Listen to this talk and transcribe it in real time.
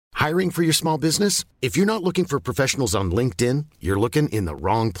Hiring for your small business? If you're not looking for professionals on LinkedIn, you're looking in the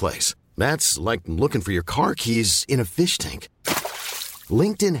wrong place. That's like looking for your car keys in a fish tank.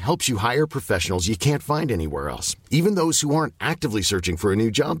 LinkedIn helps you hire professionals you can't find anywhere else, even those who aren't actively searching for a new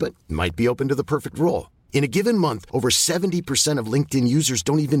job but might be open to the perfect role. In a given month, over 70% of LinkedIn users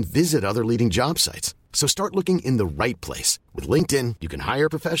don't even visit other leading job sites. So start looking in the right place. With LinkedIn, you can hire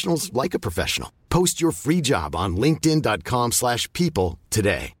professionals like a professional. Post your free job on linkedin.com/people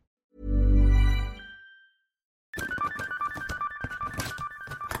today.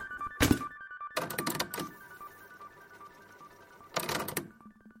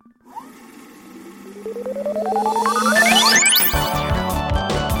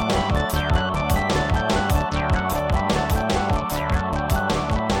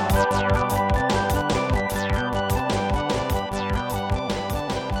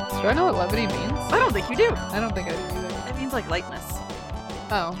 Do I know what levity means? I don't think you do. I don't think I do either. It means like lightness.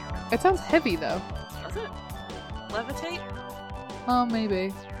 Oh. It sounds heavy though. Does it? Levitate? Oh,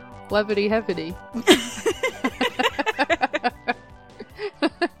 maybe. Levity heavity.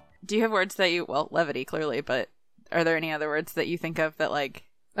 Do you have words that you, well, levity clearly, but are there any other words that you think of that like...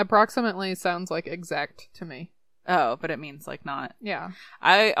 Approximately sounds like exact to me. Oh, but it means like not. Yeah.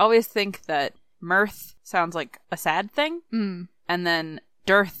 I always think that mirth sounds like a sad thing. Mm. And then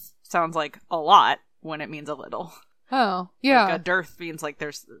dearth sounds like a lot when it means a little. Oh, yeah. Like a dearth means like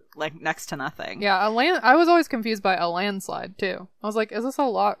there's like next to nothing. Yeah, I was always confused by a landslide too. I was like, is this a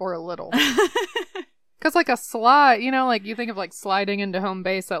lot or a little? Because like a slide, you know, like you think of like sliding into home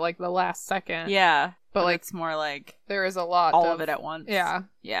base at like the last second. Yeah. But like it's more like there is a lot all of it at once. Yeah.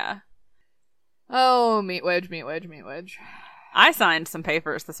 Yeah. Oh, meat wedge. I signed some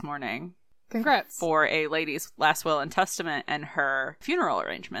papers this morning. Congrats. For a lady's last will and testament and her funeral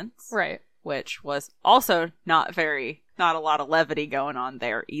arrangements. Right. Which was also not a lot of levity going on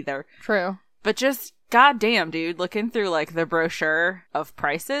there either. True. But just, goddamn, dude, looking through, like, the brochure of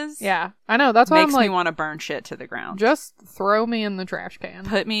prices. Yeah. I know, that's why I'm like... Makes me want to burn shit to the ground. Just throw me in the trash can.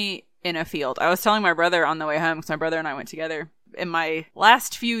 Put me in a field. I was telling my brother on the way home, because my brother and I went together. In my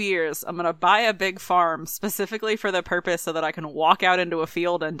last few years, I'm going to buy a big farm specifically for the purpose so that I can walk out into a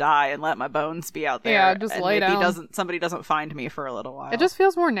field and die and let my bones be out there. Yeah, just lay down. Somebody doesn't find me for a little while. It just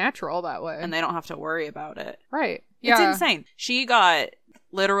feels more natural that way. And they don't have to worry about it. Right. Yeah. It's insane. She got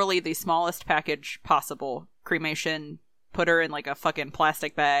literally the smallest package possible. Cremation, put her in like a fucking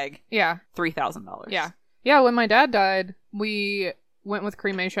plastic bag. Yeah. $3,000. Yeah. Yeah, when my dad died, we went with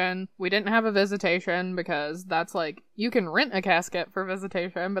cremation. We didn't have a visitation because that's like, you can rent a casket for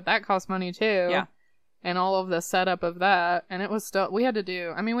visitation, but that costs money too. Yeah. And all of the setup of that. And it was still, we had to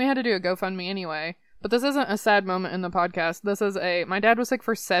do a GoFundMe anyway. But this isn't a sad moment in the podcast. This is my dad was sick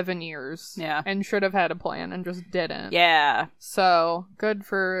for 7 years. Yeah. And should have had a plan and just didn't. Yeah. So, good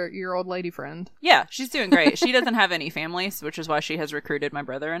for your old lady friend. Yeah, she's doing great. She doesn't have any family, which is why she has recruited my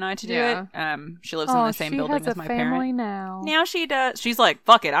brother and I to do it. She lives in the same building as my parent. She has a family now. Now she does. She's like,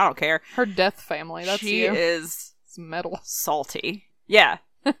 fuck it, I don't care. Her death family, that's she you. Is it's metal. Salty. Yeah.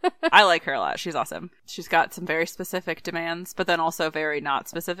 I like her a lot. She's awesome. She's got some very specific demands, but then also very not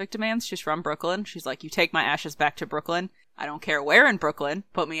specific demands. She's from Brooklyn. She's like, you take my ashes back to Brooklyn. I don't care where in Brooklyn.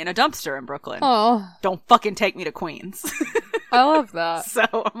 Put me in a dumpster in Brooklyn. Oh. Don't fucking take me to Queens. I love that. So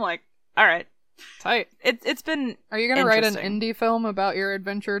I'm like, all right. Tight. It's been Are you going to write an indie film about your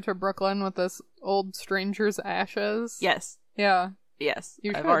adventure to Brooklyn with this old stranger's ashes? Yes. Yeah. Yes.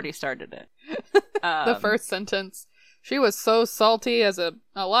 I've already started it. The first sentence. She was so salty as a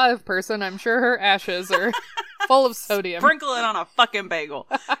alive person, I'm sure her ashes are full of sodium. Sprinkle it on a fucking bagel.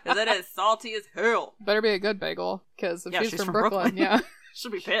 Because it is salty as hell. Better be a good bagel, because if she's from Brooklyn, yeah. She'll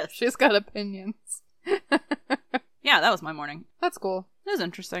be pissed. She's got opinions. Yeah, that was my morning. That's cool. It was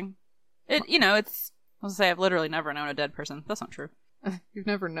interesting. I was going to say, I've literally never known a dead person. That's not true. You've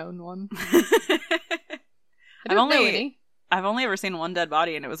never known one. I've only ever seen one dead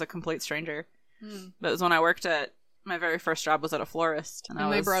body, and it was a complete stranger. But it was when I worked at my very first job was at a florist.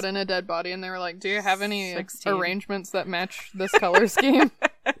 And they brought in a dead body and they were like, do you have any 16. arrangements that match this color scheme?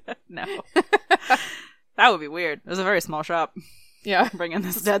 No. That would be weird. It was a very small shop. Yeah. Bringing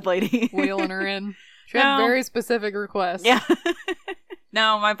this dead lady. Wheeling her in. She had very specific requests. Yeah.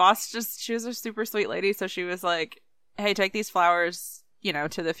 No, my boss she was a super sweet lady. So she was like, hey, take these flowers,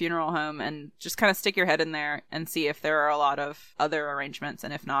 to the funeral home and just kind of stick your head in there and see if there are a lot of other arrangements.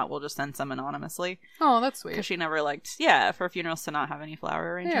 And if not, we'll just send some anonymously. Oh, that's sweet. Because she never liked, for funerals to not have any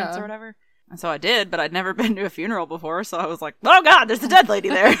flower arrangements or whatever. And so I did, but I'd never been to a funeral before. So I was like, oh God, there's a dead lady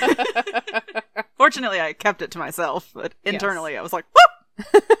there. Fortunately, I kept it to myself. But internally, I was like,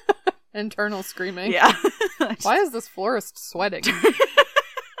 whoop! Internal screaming. Yeah. Why is this florist sweating?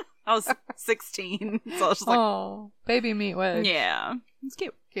 I was 16, so I was just like, Oh, baby meat wedge. yeah, it's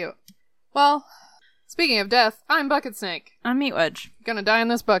cute. Cute. Well, speaking of death, I'm Bucket Snake. I'm Meat Wedge. Gonna die in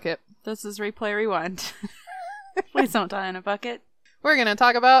this bucket. This is Replay Rewind. Please don't die in a bucket. We're gonna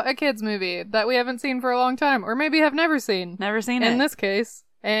talk about a kids movie that we haven't seen for a long time, or maybe have never seen. Never seen it. In this case.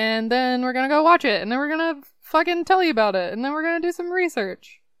 And then we're gonna go watch it, and then we're gonna fucking tell you about it, and then we're gonna do some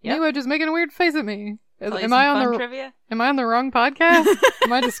research. Yep. Meat Wedge is making a weird face at me. Tell you Am some I on fun the trivia? Am I on the wrong podcast?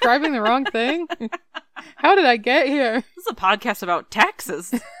 Am I describing the wrong thing? How did I get here? This is a podcast about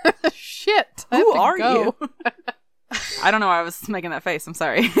taxes. Shit. I have Who to are go. you? I don't know why I was making that face. I'm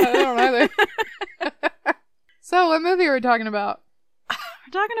sorry. I don't either. So, what movie are we talking about?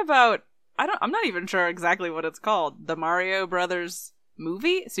 We're talking about, I'm not even sure exactly what it's called. The Mario Brothers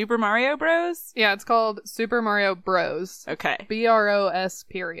movie? Super Mario Bros? Yeah, it's called Super Mario Bros. Okay. BROS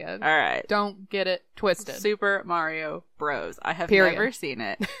period. All right. Don't get it twisted. Super Mario Bros. I have Period. never seen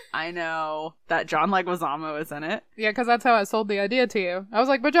it. I know that John Leguizamo is in it. Yeah, because that's how I sold the idea to you. I was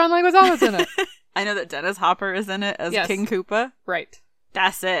like, but John Leguizamo's in it. I know that Dennis Hopper is in it as Yes. King Koopa. Right.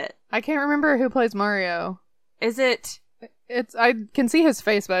 That's it. I can't remember who plays Mario. Is it I can see his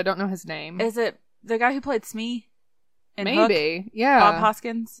face, but I don't know his name. the guy who played Smee? In Hook? Maybe. Yeah. Bob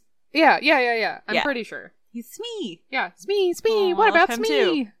Hoskins? Yeah. I'm Yeah. pretty sure. He's Smee. Yeah. Smee. Aw, What about him Smee?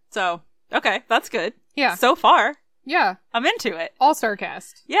 too. So, okay, that's good. Yeah. So far, Yeah. I'm into it. All-star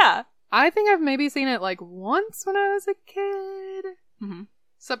cast. Yeah. I think I've maybe seen it like once when I was a kid. Mhm.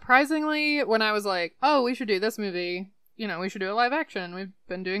 Surprisingly, when I was like, oh, we should do this movie, we should do a live action. We've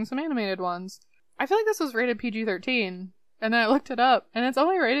been doing some animated ones. I feel like this was rated PG-13. And then I looked it up, and it's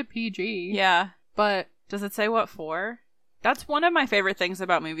only rated PG. Yeah. But, Does it say what for? That's one of my favorite things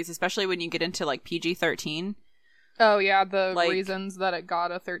about movies, especially when you get into like PG-13. oh yeah, the Like- reasons that it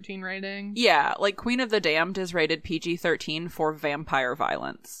got a 13 rating. Yeah, like Queen of the Damned is rated PG-13 for vampire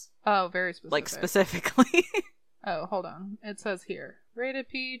violence. Oh, very specific. Like specifically. Oh, hold on. It says here. Rated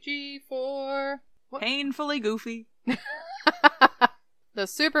PG for... What? Painfully goofy. The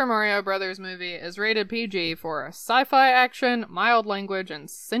Super Mario Brothers movie is rated PG for sci-fi action, mild language, and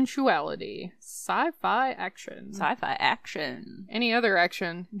sensuality. Sci-fi action. Sci-fi action. Any other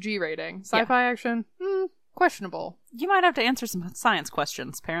action, G rating. Sci-fi action, questionable. You might have to answer some science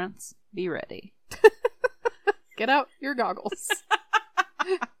questions, parents. Be ready. Get out your goggles.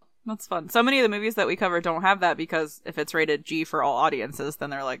 That's fun. So many of the movies that we cover don't have that because if it's rated G for all audiences, then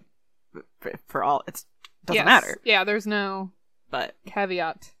they're like, for all, it doesn't Yes. matter. Yeah, there's no But,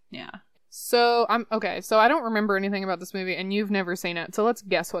 caveat. yeah. So, so I don't remember anything about this movie, and you've never seen it, so let's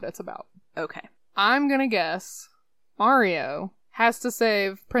guess what it's about. Okay. I'm gonna guess Mario has to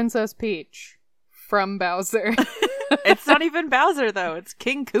save Princess Peach from Bowser. It's not even Bowser, though. It's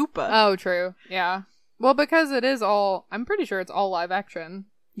King Koopa. Oh, true. Yeah. Well, because it is I'm pretty sure it's all live action.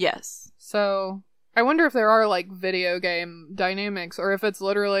 Yes. So, I wonder if there are, like, video game dynamics, or if it's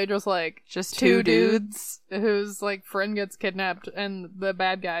literally just, like, Just two two dudes. whose, like, friend gets kidnapped, and the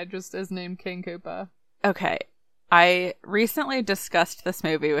bad guy just is named King Koopa. Okay. I recently discussed this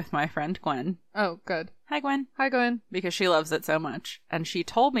movie with my friend Gwen. Oh, good. Hi, Gwen. Hi, Gwen. Because she loves it so much. And she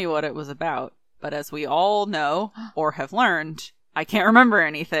told me what it was about. But as we all know, or have learned, I can't remember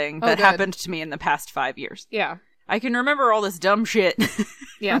anything Oh, that good. happened to me in the past 5 years. Yeah. I can remember all this dumb shit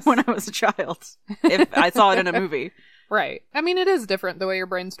Yes. from when I was a child. If I saw it in a movie. Right. I mean, it is different the way your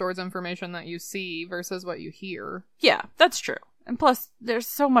brain stores information that you see versus what you hear. Yeah, that's true. And plus, there's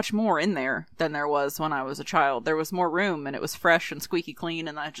so much more in there than there was when I was a child. There was more room, and it was fresh and squeaky clean,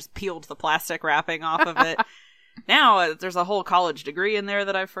 and I just peeled the plastic wrapping off of it. Now, there's a whole college degree in there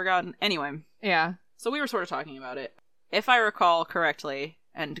that I've forgotten. Anyway, Yeah. so we were sort of talking about it. If I recall correctly,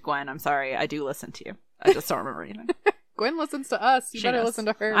 and Gwen, I'm sorry, I do listen to you. I just don't remember anything. Gwen listens to us. You She better knows. listen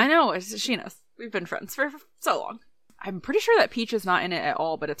to her. I know, she knows. We've been friends for so long. I'm pretty sure that Peach is not in it at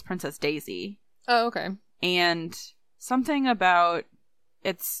all, but it's Princess Daisy. Oh, okay. And something about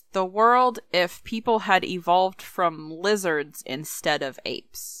it's the world if people had evolved from lizards instead of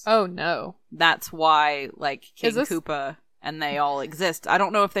apes. Oh, no. That's why, like, King Is this- Koopa and they all exist. I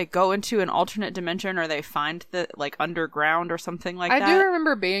don't know if they go into an alternate dimension or they find the, like, underground or something like that. I do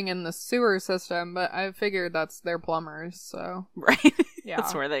remember being in the sewer system, but I figured that's their plumbers, so. Right? Yeah.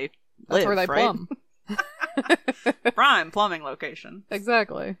 That's where they That's live, where they right? plumb. Prime plumbing location.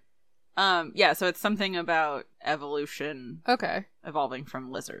 Exactly. Yeah, so it's something about evolution Okay. evolving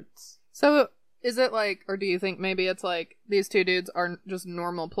from lizards. So, is it like, or do you think maybe it's like these two dudes are just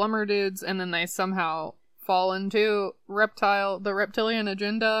normal plumber dudes and then they somehow fall into the reptilian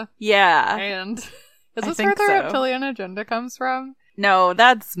agenda? Yeah. And is I this think where the so. reptilian agenda comes from? No,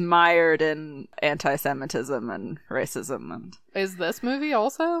 that's mired in anti-Semitism and racism and Is this movie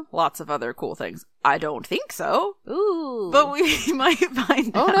also? lots of other cool things. I don't think so. Ooh. But we might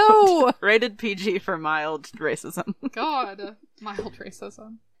find out. Oh no! Rated PG for mild racism. God. Mild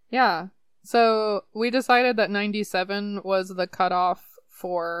racism. Yeah. So we decided that 97 was the cutoff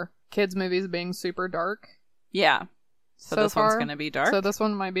for kids' movies being super dark. Yeah. So this far. one's going to be dark? So this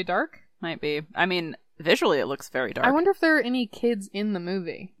one might be dark? Might be. I mean, visually it looks very dark. I wonder if there are any kids in the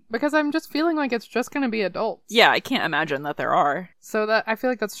movie. Because I'm just feeling like it's just going to be adults. Yeah, I can't imagine that there are. So that I feel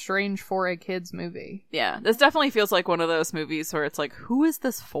like that's strange for a kids' movie. Yeah, this definitely feels like one of those movies where it's like, who is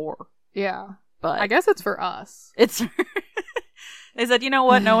this for? Yeah. But I guess it's for us. it's. They said, you know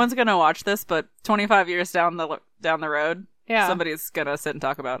what? No one's gonna watch this, but 25 years down the road, Yeah. somebody's gonna sit and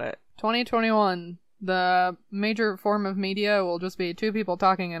talk about it. 2021. The major form of media will just be two people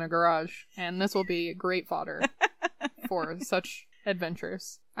talking in a garage, and this will be great fodder for such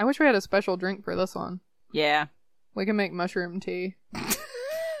adventures. I wish we had a special drink for this one. Yeah, We can make mushroom tea.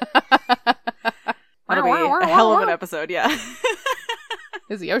 that'll be a hell of an episode. Yeah.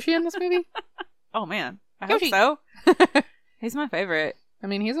 Is Yoshi in this movie? Oh man, I Yoshi. hope so. He's my favorite. I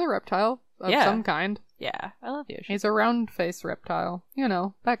mean, he's a reptile of Yeah. some kind. Yeah, I love Yoshi. He's a round face reptile. You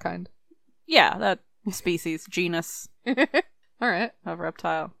know, that kind. Yeah, that species, genus Alright. of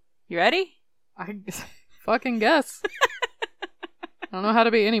reptile. You ready? I fucking guess. I don't know how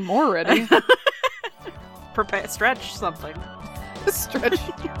to be any more ready. Prepare, stretch something. Stretch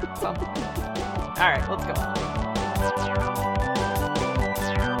something. All right, let's go.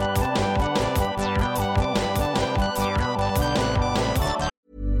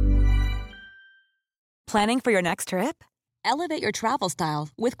 Planning for your next trip? Elevate your travel style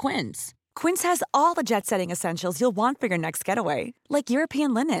with Quince. Quince has all the jet-setting essentials you'll want for your next getaway, like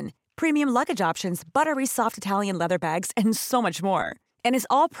European linen, premium luggage options, buttery soft Italian leather bags, and so much more. And is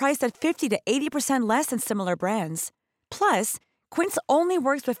all priced at 50 to 80% less than similar brands. Plus, Quince only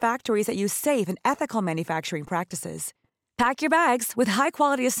works with factories that use safe and ethical manufacturing practices. Pack your bags with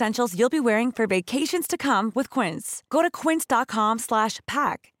high-quality essentials you'll be wearing for vacations to come with Quince. Go to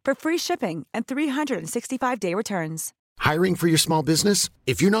quince.com/pack for free shipping and 365-day returns. Hiring for your small business?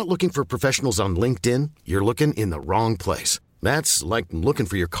 If you're not looking for professionals on LinkedIn, you're looking in the wrong place. That's like looking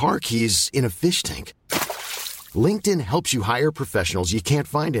for your car keys in a fish tank. LinkedIn helps you hire professionals you can't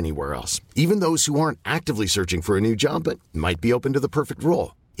find anywhere else, even those who aren't actively searching for a new job but might be open to the perfect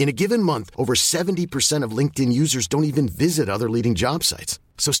role. In a given month, over 70% of LinkedIn users don't even visit other leading job sites.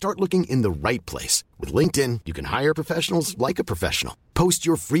 So start looking in the right place. With LinkedIn, you can hire professionals like a professional. Post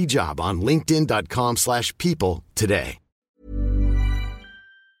your free job on linkedin.com/people today.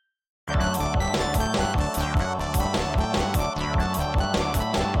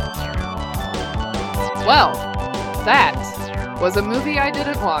 Well, that was a movie I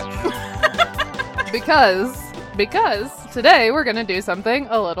didn't watch. Because today we're gonna do something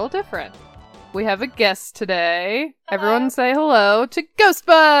a little different. We have a guest today. Hello. Everyone say hello to Ghostbutt!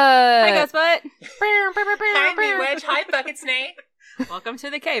 Hi, Ghostbutt. Hi, Midwedge. Hi, Bucket Snake. Welcome to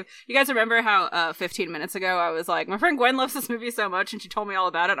the cave. You guys remember how 15 minutes ago I was like, my friend Gwen loves this movie so much and she told me all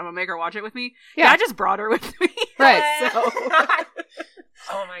about it. I'm gonna make her watch it with me. Yeah. I just brought her with me. Right. So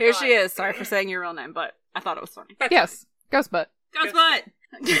Oh my here God. she is. Sorry for saying your real name, but I thought it was funny. Yes, Ghostbutt. Ghostbutt!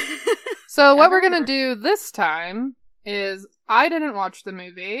 So what I we're gonna remember. do this time is I didn't watch the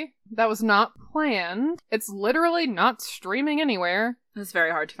movie. That was not planned. It's literally not streaming anywhere, It's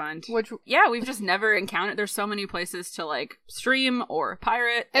very hard to find. which Yeah, we've just never encountered. There's so many places to like stream or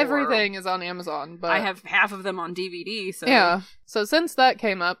pirate. or- everything is on Amazon, but I have half of them on DVD. So yeah. So since that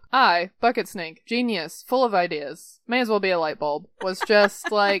came up, I, Bucket Snake, genius, full of ideas, may as well be a light bulb, was just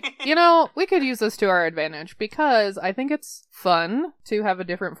like, you know, we could use this to our advantage because I think it's fun to have a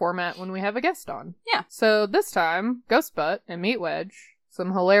different format when we have a guest on. Yeah. So this time, Ghostbutt and Meat Wedge,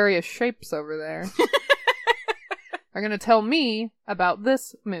 some hilarious shapes over there, are gonna tell me about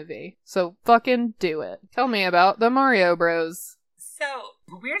this movie. So fucking do it. Tell me about the Mario Bros. So,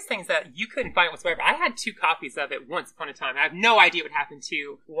 the weirdest thing is that you couldn't find it whatsoever. I had 2 copies of it once upon a time. I have no idea what happened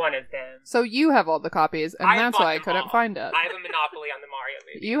to one of them. So you have all the copies, and I that's bought why I them couldn't all. find it. I have a monopoly on the Mario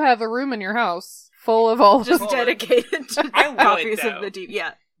movie. You have a room in your house full of all just of Well, dedicated to I would, copies though. of the DVD.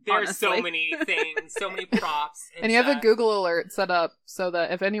 Yeah. There's so honestly. many things, so many props. and you have a stuff. Google alert set up so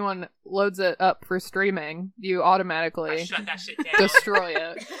that if anyone loads it up for streaming, you I automatically shut that shit down. destroy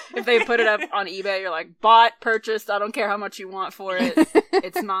it. If they put it up on eBay, you're like, bought, purchased, I don't care how much you want for it.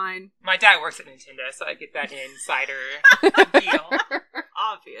 It's mine. My dad works at Nintendo, so I get that insider deal.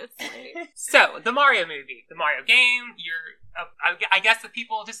 Obviously. So, the Mario movie, the Mario game, I guess the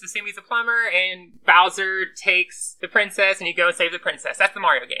people just assume he's a plumber, and Bowser takes the princess, and you go and save the princess. That's the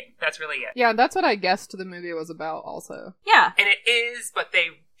Mario game. That's really it. Yeah, that's what I guessed the movie was about also. Yeah. And it is, but they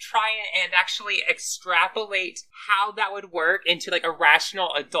try and actually extrapolate how that would work into like a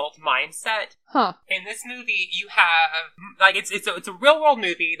rational adult mindset. Huh. In this movie, you have like it's a real world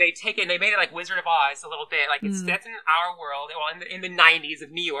movie. They take it and they made it like Wizard of Oz a little bit. Like it's that's in our world, well, in the 90s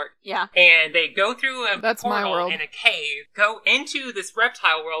of New York. Yeah. And they go through a That's my portal world. in a cave, go into this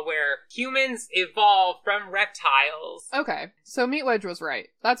reptile world where humans evolved from reptiles. Okay, so Meat Wedge was right.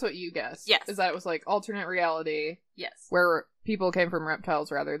 That's what you guessed. Yes. Is that it was like alternate reality Yes. where people came from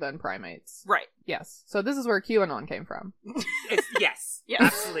reptiles rather than primates. Right. Yes. So this is where QAnon came from. Yes, Yeah.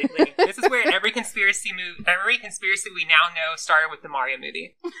 absolutely. This is where every conspiracy we now know started with the Mario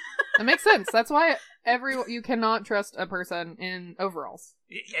movie. It makes sense. That's why you cannot trust a person in overalls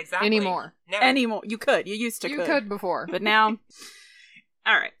Exactly. anymore. Never. Anymore. You could. You used to You could before. But now...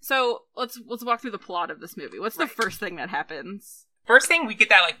 All right. So let's walk through the plot of this movie. What's the first thing that happens? First thing, we get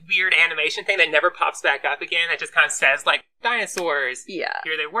that like weird animation thing that never pops back up again. That just kind of says like dinosaurs. Yeah.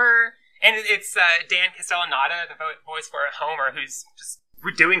 Here they were, and it's Dan Castellaneta, the voice for Homer, who's just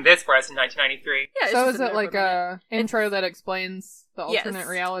doing this for us in 1993. Yeah. it's So just is in it there like for a minute. a intro that explains the Yes. alternate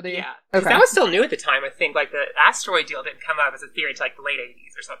reality? Yeah, 'cause Okay. that was still new at the time. I think like the asteroid deal didn't come up as a theory until like the late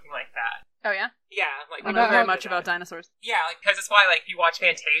 80s or something like that. Oh, yeah? Yeah, like I don't About know very how- much about dinosaurs. Yeah, like because it's why like if you watch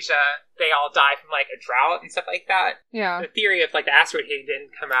Fantasia, they all die from like a drought and stuff like that. Yeah. The theory of like the asteroid hitting didn't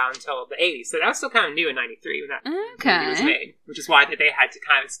come out until the 80s, so that was still kind of new in '93 when that movie was made, which is why they had to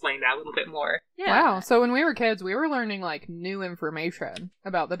kind of explain that a little bit more. Yeah. Wow. So when we were kids, we were learning like new information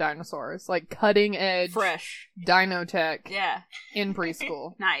about the dinosaurs, like cutting edge Fresh. dino tech Yeah. in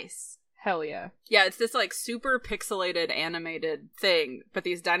preschool. Nice. Hell yeah. Yeah, it's this like super pixelated animated thing, but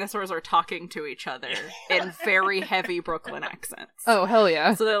these dinosaurs are talking to each other in very heavy Brooklyn accents. Oh, hell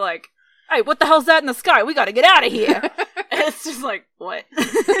yeah. So they're like, "Hey, what the hell's that in the sky? We gotta get out of here!" And it's just like, what?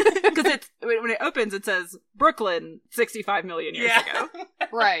 Because when it opens, it says Brooklyn 65 million years ago.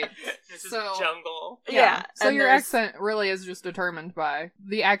 Right. This is So- jungle. Yeah. So and your there's- accent really is just determined by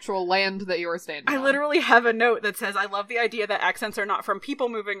the actual land that you are standing I on. literally have a note that says, I love the idea that accents are not from people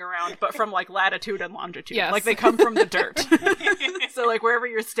moving around, but from like latitude and longitude. Yes. Like they come from the dirt. So like wherever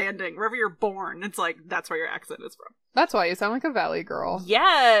you're standing, wherever you're born, it's like, that's where your accent is from. That's why you sound like a valley girl.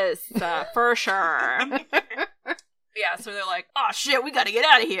 Yes, for sure. Yeah, so they're like, oh shit, we gotta get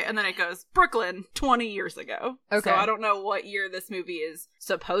out of here. And then it goes, Brooklyn, 20 years ago. Okay. So I don't know what year this movie is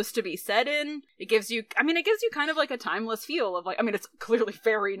supposed to be set in. It gives you kind of like a timeless feel of like, it's clearly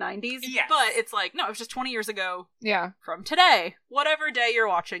very 90s. Yes. But it's like, no, it was just 20 years ago Yeah. from today. Whatever day you're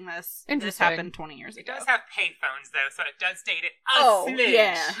watching this. This Interesting. happened 20 years It ago. does have payphones though, so it does date it a Oh, smidge.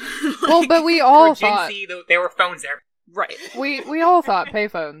 yeah. Well, but we all For Gen thought Z, there were phones there. Right. we all thought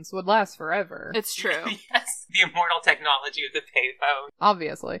payphones would last forever. It's true. Yes, the immortal technology of the payphone.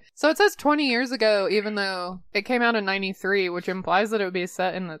 Obviously. So it says 20 years ago, even though it came out in 93, which implies that it would be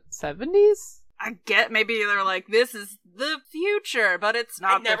set in the 70s? I get maybe they're like, this is the future, but it's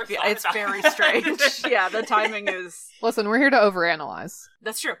I not. never thought It's about very that. strange. Yeah, the timing is. Listen, we're here to overanalyze.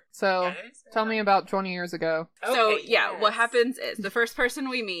 That's true. So That is tell me about 20 years ago. So, Okay, yeah, yes. what happens is the first person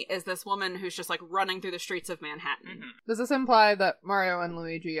we meet is this woman who's just like running through the streets of Manhattan. Mhm. Does this imply that Mario and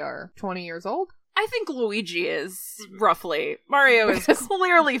Luigi are 20 years old? I think Luigi is roughly. Mario is Because-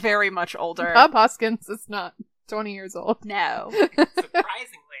 clearly very much older. Bob Hoskins is not 20 years old. No.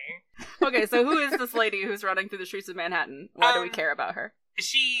 Surprisingly. Okay, so who is this lady who's running through the streets of Manhattan? Why do we care about her?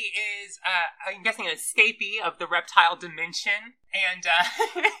 She is, I'm guessing, an escapee of the reptile dimension, and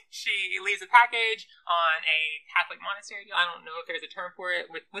she leaves a package on a Catholic monastery. I don't know if there's a term for it,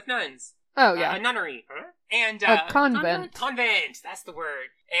 with nuns. Oh, yeah. A nunnery. And, A convent. Convent, that's the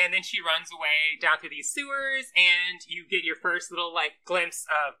word. And then she runs away down through these sewers, and you get your first little, glimpse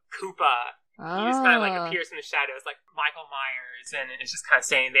of Koopa. He just kind of, Ah. appears from the shadows, like Michael Myers, and it's just kind of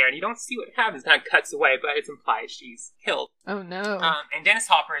standing there, and you don't see what happens. It kind of cuts away, but it's implied she's killed. Oh, no. And Dennis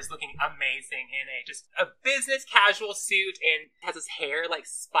Hopper is looking amazing in a business casual suit, and has his hair,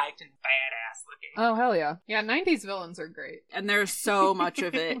 spiked and badass looking. Oh, hell yeah. Yeah, 90s villains are great. And there's so much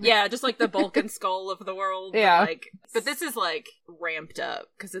of it. Yeah, just like the bulk and skull of the world. Yeah. But this is ramped up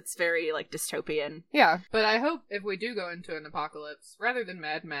because it's very dystopian. Yeah, but I hope if we do go into an apocalypse, rather than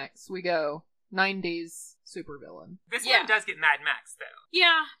Mad Max, we go 90s supervillain. This Yeah. one does get Mad Max, though.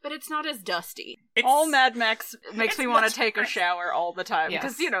 Yeah, but it's not as dusty. It's- All Mad Max makes it's me want much to take a less- shower all the time Yes.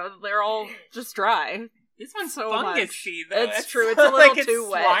 because they're all just dry. This one's So fungusy, though. It's true. It's a little like too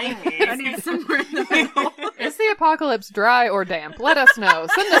wet. slimy. I need somewhere in the middle. Is the apocalypse dry or damp? Let us know.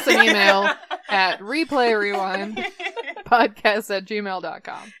 Send us an email at replayrewind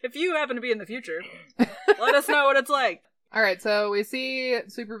podcast@gmail.com. If you happen to be in the future, let us know what it's like. All right, so we see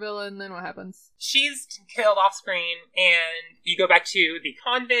supervillain, then what happens? She's killed off screen, and you go back to the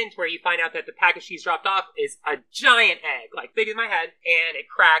convent where you find out that the package she's dropped off is a giant egg, like big as my head, and it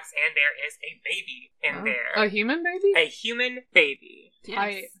cracks, and there is a baby in there. A human baby? A human baby.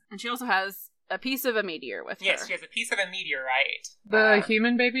 Yes. And she also has a piece of a meteor with Yes, her. she has a piece of a meteorite. The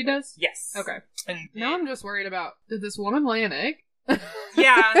human baby does? Yes. Okay. And Now I'm just worried about, did this woman lay an egg?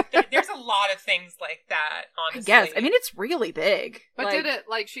 yeah, there's a lot of things like that, honestly. Yes, I mean, it's really big. But Like, did it,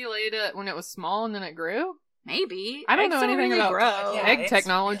 like, she laid it when it was small and then it grew? Maybe. I don't Eggs know anything really about grow. Yeah, egg it's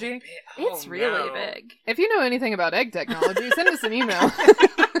technology. really big. Oh, It's really no. big. If you know anything about egg technology, send us an email.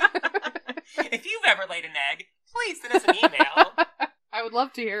 If you've ever laid an egg, please send us an email. I would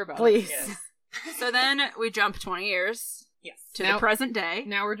love to hear about Please. Yes. So then we jump 20 years Yes. to Now- the present day. it.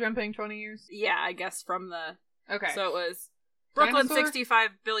 Now we're jumping 20 years? Yeah, I guess from the... Okay. So it was Brooklyn Dinosaur? 65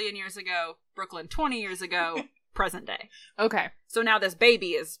 billion years ago, Brooklyn 20 years ago, present day. Okay. So now this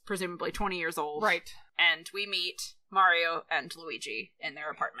baby is presumably 20 years old. Right. And we meet Mario and Luigi in their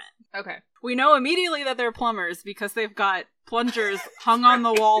apartment. Okay. We know immediately that they're plumbers because they've got plungers hung on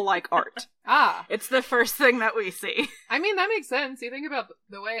the wall like art. Ah. It's the first thing that we see. I mean, that makes sense. You think about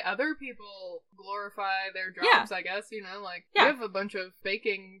the way other people glorify their jobs, I guess, you know, like, Yeah. you have a bunch of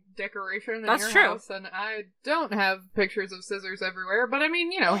baking decoration in That's your true. house, and I don't have pictures of scissors everywhere, but I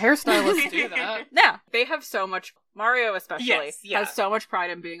mean, you know, hairstylists do that. Yeah, they have so much, Mario especially, Yes, yeah. has so much pride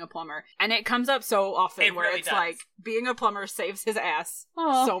in being a plumber. And it comes up so often It where really it's does. like, being a plumber saves his ass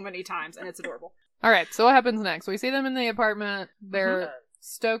Aw. so many times, and it's adorable. All right, so what happens next? We see them in the apartment. They're Mhm.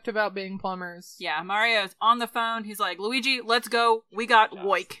 stoked about being plumbers. Yeah, Mario's on the phone. He's like, Luigi, let's go. We got Yes.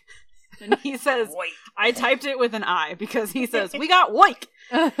 Woik. And he says, Wait. I typed it with an I because he says, we got Woik.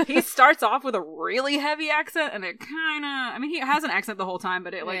 He starts off with a really heavy accent, and it kind of, I mean, he has an accent the whole time,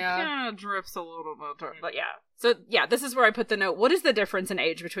 but it like Yeah. kind of drips a little bit. But yeah. So yeah, this is where I put the note. What is the difference in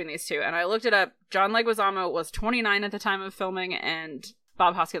age between these two? And I looked it up. John Leguizamo was 29 at the time of filming, and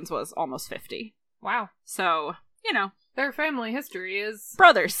Bob Hoskins was almost 50. Wow. So, you know, Their family history is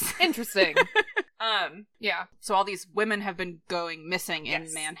brothers. interesting. Yeah. So all these women have been going missing in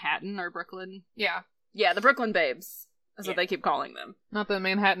Yes. Manhattan or Brooklyn. Yeah. Yeah, the Brooklyn Babes. That's Yeah. what they keep calling them. Not the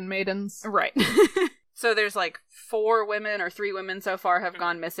Manhattan Maidens. Right. So there's like 4 women or 3 women so far have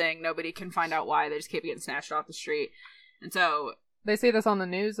gone missing. Nobody can find out why. They just keep getting snatched off the street. And so They see this on the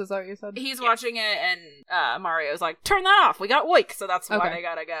news, is that what you said? he's watching it, and Mario's like, turn that off. We got Woik. So that's why Okay. they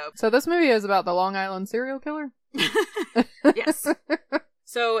gotta go. So this movie is about the Long Island serial killer? Yes.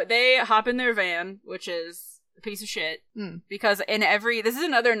 So they hop in their van, which is a piece of shit. Mm. Because this is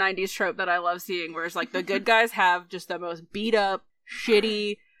another 90s trope that I love seeing, where it's like the good guys have just the most beat up,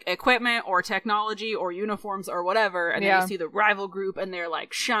 shitty equipment or technology or uniforms or whatever, and then Yeah. you see the rival group and they're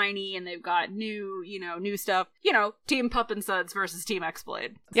like shiny and they've got new stuff. Team Pup and Suds versus Team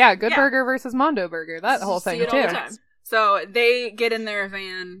X-Blade. Yeah, Good Yeah. Burger versus Mondo Burger. That whole See thing, it too. all the time. So they get in their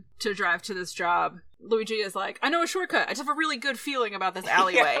van to drive to this job. Luigi is like, I know a shortcut. I just have a really good feeling about this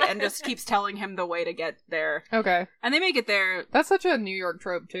alleyway, and just keeps telling him the way to get there. Okay. And they make it there. That's such a New York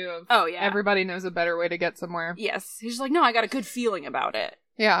trope, too. Of Oh, yeah. Everybody knows a better way to get somewhere. Yes. He's just like, no, I got a good feeling about it.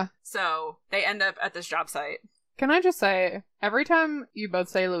 Yeah. So they end up at this job site. Can I just say, every time you both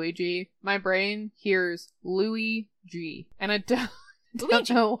say Luigi, my brain hears Louis G. And I don't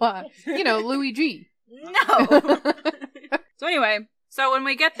Luigi. know why. You know, Louis G. No! So anyway, so when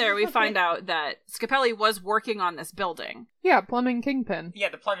we get there, we find out that Scapelli was working on this building. Yeah, plumbing kingpin. Yeah,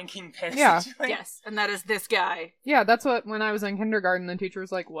 the plumbing kingpin. Yeah. essentially. Yes. And that is this guy. Yeah, that's what, when I was in kindergarten, the teacher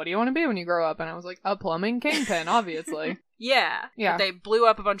was like, what do you want to be when you grow up? And I was like, a plumbing kingpin, obviously. Yeah. Yeah. They blew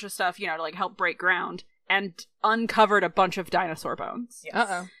up a bunch of stuff, to like help break ground, and uncovered a bunch of dinosaur bones. Yes.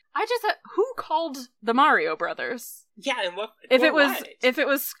 Uh-oh. I just who called the Mario brothers? Yeah, and what? If for it was what? if it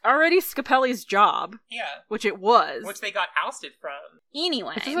was already Scapelli's job, Yeah, which it was. which they got ousted from.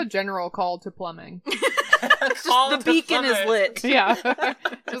 Anyway. This is a general call to plumbing. Call the to beacon is plumbers. lit. Yeah.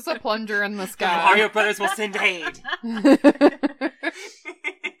 Just a plunger in the The sky. Mario Brothers will send aid.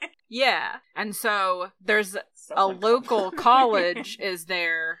 Yeah. And so there's a Someone local college is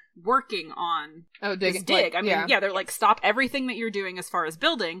there working on Oh, this dig. dig. Like, I mean, yeah, they're like, stop everything that you're doing as far as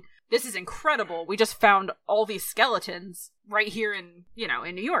building. This is incredible. We just found all these skeletons right here in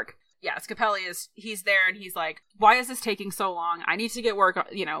New York. Yeah, Scapelli he's there and he's like, why is this taking so long? I need to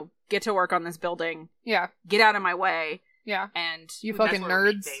get to work on this building. Yeah. Get out of my way. Yeah. And You That's fucking where we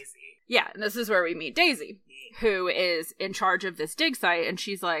meet nerds. Daisy. Yeah, and this is where we meet Daisy, who is in charge of this dig site, and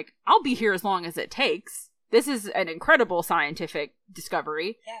she's like, I'll be here as long as it takes. This is an incredible scientific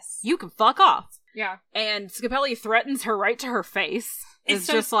discovery. Yes. You can fuck off. Yeah. And Scapelli threatens her right to her face. It's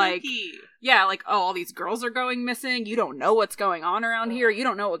so just like, spooky. yeah, like, oh, all these girls are going missing. You don't know what's going on around here. You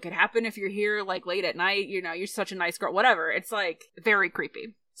don't know what could happen if you're here, like, late at night. You know, you're such a nice girl. Whatever. It's, like, very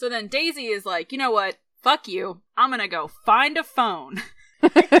creepy. So then Daisy is like, you know what? Fuck you. I'm gonna go find a phone.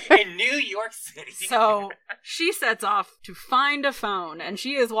 In New York City. So she sets off to find a phone, and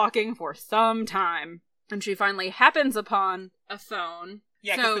she is walking for some time. And she finally happens upon a phone.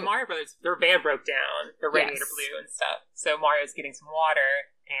 Yeah, because So- the Mario Brothers, their van broke down, their radiator Yes. blew and stuff. So Mario's getting some water,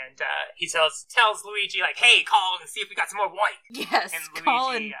 and he tells Luigi, like, hey, call and see if we got some more white. Yes, And call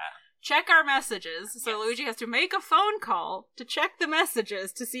Luigi, and check our messages. So Yes. Luigi has to make a phone call to check the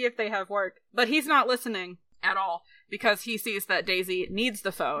messages to see if they have worked. But he's not listening at all because he sees that Daisy needs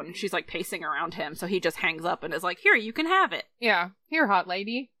the phone. She's like pacing around him, so he just hangs up and is like, here, you can have it. Yeah. Here, hot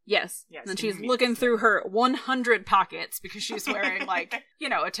lady. Yes. Yes, And she's immediately. looking through her 100 pockets because she's wearing like, you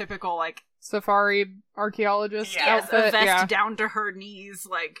know, a typical like, Safari archaeologist Yes, a outfit. vest Yeah. down to her knees.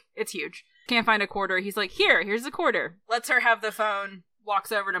 Like, it's huge. Can't find a quarter. He's like, here's a quarter. Lets her have the phone,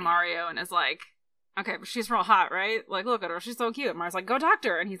 walks over to Mario and is like, okay, but she's real hot, right? Like, look at her. She's so cute. Mario's like, go talk to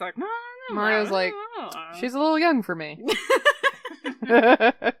her. And he's like, no. Mario's like, she's a little young for me.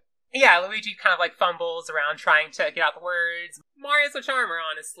 Yeah, Luigi kind of like fumbles around trying to get out the words. Mario's a charmer,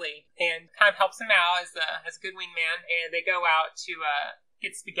 honestly, and kind of helps him out as a good wingman. And they go out to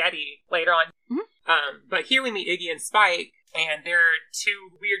get spaghetti later on. Mhm. But here we meet Iggy and Spike, and they're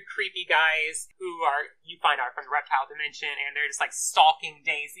two weird, creepy guys who you find out from the reptile dimension, and they're just like stalking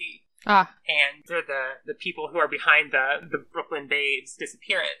Daisy. Ah, And they're the people who are behind the Brooklyn Babes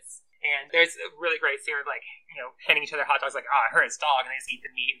disappearance. And there's a really great scene of, like, you know, handing each other hot dogs, like, oh, I heard it's dog, and they just eat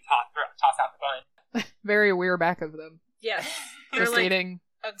the meat and toss out the bun. very weird back of them. Yes. They're Just like eating.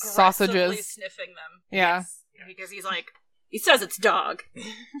 aggressively sausages. sniffing them. Yeah. Yes. Because he's like, he says it's dog.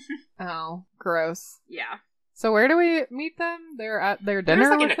 Oh, gross. Yeah. So where do we meet them? They're at their They're dinner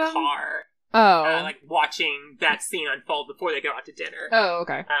just, like, with in a them? car, Oh. like, watching that scene unfold before they go out to dinner. Oh,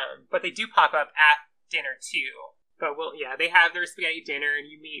 okay. But they do pop up at dinner, too. But, they have their spaghetti dinner, and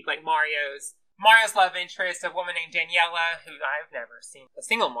you meet, like, Mario's love interest, a woman named Daniela, who I've never seen a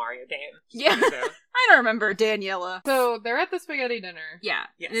single Mario game. Yeah. So, I don't remember Daniela. So they're at the spaghetti dinner. Yeah.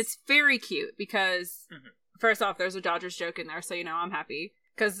 Yes. And it's very cute because, Mhm. first off, there's a Dodgers joke in there, so you know I'm happy.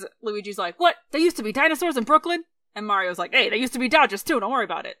 Because Luigi's like, what? There used to be dinosaurs in Brooklyn? And Mario's like, hey, there used to be Dodgers too, don't worry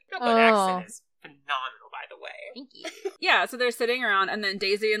about it. That Oh. accent is phenomenal, by the way. Thank you. Yeah, so they're sitting around, and then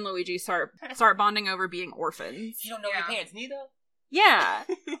Daisy and Luigi start bonding over being orphans. You don't know Yeah. your parents, neither? Yeah.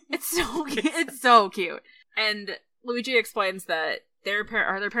 It's so cute. And Luigi explains that their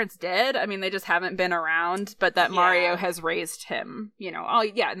parents dead? I mean, they just haven't been around, but that Yeah. Mario has raised him. You know, oh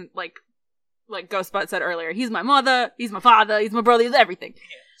yeah, and like Ghostbot said earlier, he's my mother, he's my father, he's my brother, he's everything.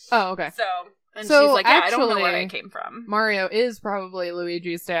 Oh, okay. So, and So, she's like, yeah, I don't know where actually- I came from. Mario is probably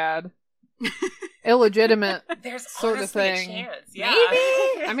Luigi's dad. Illegitimate. There's Sort of honestly thing. a chance. Yeah.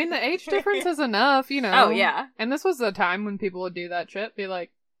 Maybe? I mean, the age difference is enough, you know. Oh, yeah. And this was the time when people would do that shit. Be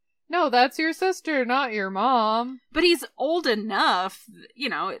like, no, that's your sister, not your mom. But he's old enough, you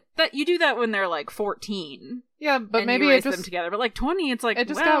know, that you do that when they're like 14. Yeah, but and maybe you it raise them just together. But like 20, it's like, it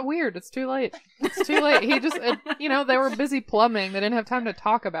just well, got weird. It's too late. It's too late. He just, they were busy plumbing. They didn't have time to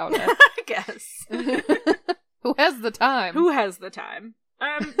talk about it. I guess. Who has the time? Who has the time?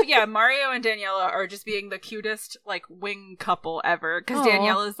 But yeah, Mario and Daniela are just being the cutest, like, wing couple ever. Because Aw.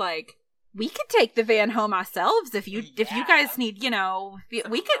 Daniela's like, we could take the van home ourselves if you Yeah. guys need, you know,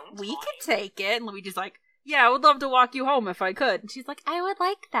 Some we alone could time. take it. And Luigi's like, yeah, I would love to walk you home if I could. And she's like, I would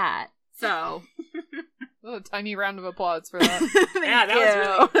like that. So, Oh, a tiny round of applause for that. Yeah,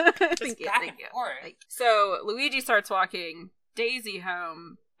 that was really thank just you, back thank and you. forth. So Luigi starts walking Daisy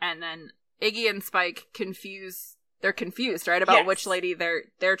home, and then Iggy and Spike they're confused, right, about Yes. which lady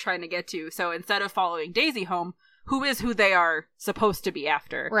they're trying to get to. So instead of following Daisy home, who is who they are supposed to be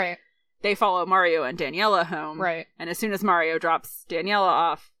after, Right, they follow Mario and Daniela home. right. And as soon as Mario drops Daniela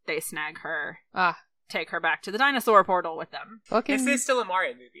off, they snag her, Ah, take her back to the dinosaur portal with them. fucking This is still a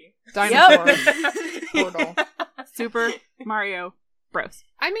Mario movie. dinosaur portal. Super Mario Bros.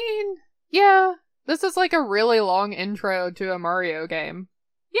 I mean, yeah, this is like a really long intro to a Mario game.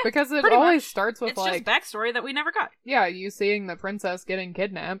 Yeah, Because it pretty always much. starts with It's like, just backstory that we never got. yeah, you seeing the princess getting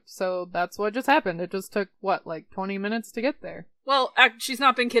kidnapped, so that's what just happened. It just took, what, like 20 minutes to get there? Well, she's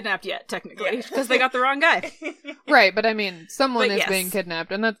not been kidnapped yet, technically, Yeah. because they got the wrong guy. Right, but I mean, someone But is yes. being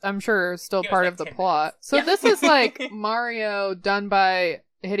kidnapped, and that's, I'm sure, still He was, part like, of the 10 plot. So Yeah. this is like Mario done by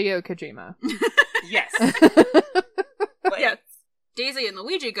Hideo Kojima. Yes. Yes. Daisy and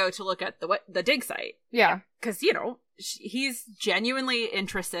Luigi go to look at the dig site. Yeah. Because, he's genuinely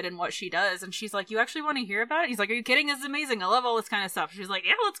interested in what she does. And she's like, you actually want to hear about it? He's like, are you kidding? This is amazing. I love all this kind of stuff. She's like,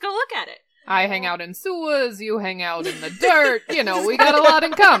 yeah, let's go look at it. I hang out in sewers, you hang out in the dirt. We got a lot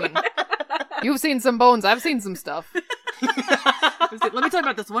in common. You've seen some bones, I've seen some stuff. Let me tell you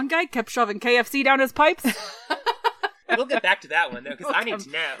about this one guy kept shoving KFC down his pipes. We'll get back to that one, though, because I need to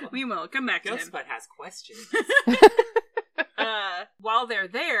know. We will. Come back to him. Ghostbud has questions. While they're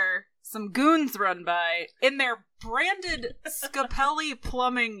there, some goons run by in their branded Scapelli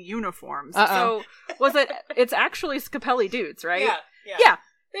plumbing uniforms. Uh-oh. So, it's actually Scapelli dudes, right? Yeah.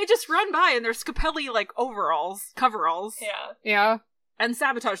 They just run by in their Scapelli, coveralls. Yeah. Yeah. And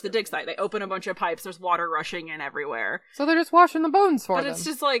sabotage the dig site. They open a bunch of pipes, there's water rushing in everywhere. So they're just washing the bones for but them. It's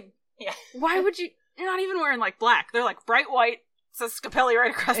just like, Yeah. why would you... You're not even wearing, black. They're, bright white. It says Scapelli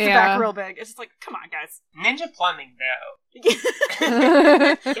right across the back real big. It's just like, come on, guys. Ninja plumbing, though.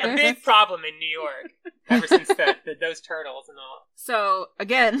 A big problem in New York. Ever since those turtles and all. So,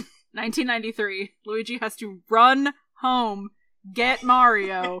 again, 1993, Luigi has to run home, get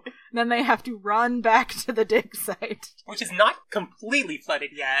Mario, then they have to run back to the dig site. Which is not completely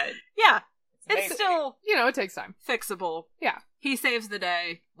flooded yet. Yeah. It's amazing. still it takes time. fixable. Yeah. He saves the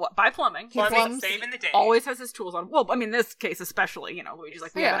day by plumbing. Plumbing, saving the day. Always has his tools on. Well, I mean, in this case especially, Luigi's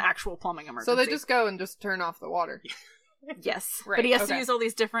like, we have an actual plumbing emergency. So they just go and just turn off the water. Yes. Right, But he has to okay. use all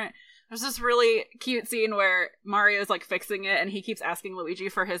these different... There's this really cute scene where Mario's, fixing it, and he keeps asking Luigi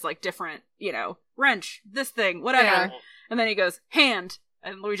for his, different, wrench, this thing, whatever. Yeah. And then he goes, hand.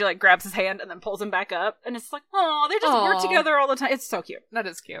 And Luigi, grabs his hand and then pulls him back up. And it's like, oh, they just work Aw. together all the time. It's so cute. That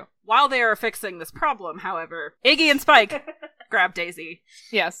is cute. While they are fixing this problem, however, Iggy and Spike grab Daisy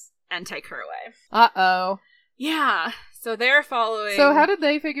Yes. and take her away. Uh-oh. Yeah. So they're following... So how did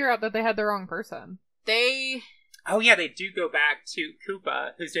they figure out that they had the wrong person? They... Oh, yeah, they do go back to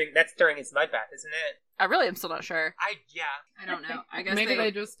Koopa, that's during his mud bath, isn't it? I really am still not sure. Yeah. I don't know. I guess Maybe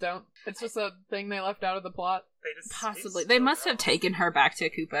they just don't. It's just a thing they left out of the plot. They just Possibly. They must have taken her back to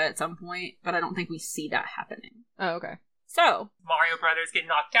Koopa at some point, but I don't think we see that happening. Oh, okay. So, Mario Brothers get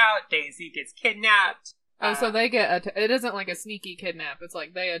knocked out, Daisy gets kidnapped. Oh, so they get... it isn't like a sneaky kidnap. It's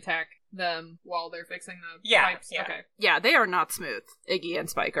like they attack them while they're fixing the pipes. Yeah. Okay. yeah, they are not smooth. Iggy and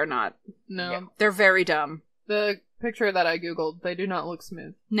Spike are not. No. Yeah. They're very dumb. The picture that I googled, they do not look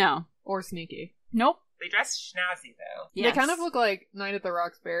smooth. No. Or sneaky. Nope. They dress schnazzy, though. Yes. They kind of look like Night at the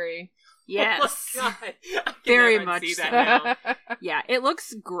Roxbury. Yes. Oh, God. I can Very never much see so. that now. Yeah, it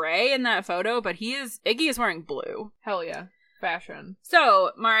looks gray in that photo, but Iggy is wearing blue. Hell yeah. Fashion.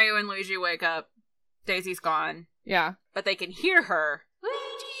 So, Mario and Luigi wake up. Daisy's gone. Yeah. But they can hear her.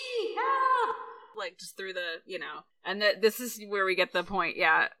 Luigi, help! Just through the, And this is where we get the point,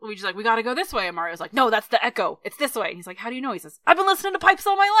 yeah. Luigi's like, we gotta go this way. And Mario's like, no, that's the echo. It's this way. And he's like, how do you know? He says, I've been listening to pipes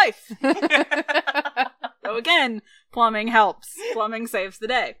all my life. So again, plumbing helps. Plumbing saves the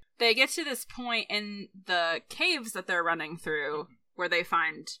day. They get to this point in the caves that they're running through where they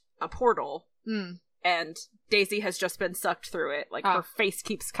find a portal. Hmm. And Daisy has just been sucked through it. Her face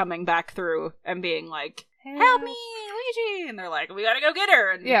keeps coming back through and being like, help me, Luigi! And they're like, we gotta go get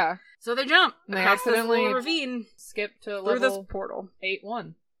her. And Yeah. so they jump And they across this accidentally little ravine Skip to through this level portal.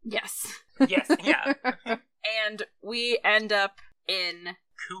 8-1. Yes. Yes, yeah. And we end up in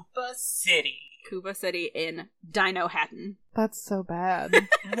Koopa City. Koopa City in Dino Hatton. That's so bad.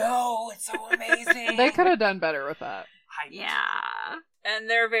 No, it's so amazing. They could have done better with that. Yeah. And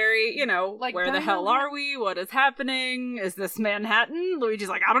they're very, where the Dino hell are we? What is happening? Is this Manhattan? Luigi's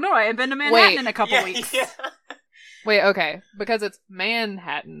like, I don't know. I haven't been to Manhattan in a couple weeks. Yeah. Wait, okay. Because it's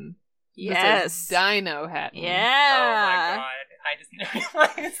Manhattan. Yes. This is Dino Hatton. Oh my Yeah. god. I just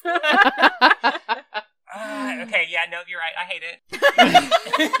realized that. Okay, yeah, no, you're right. I hate it.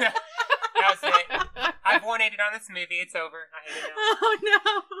 That was it. I've 180'd on this movie. It's over. I hate it now. Oh no.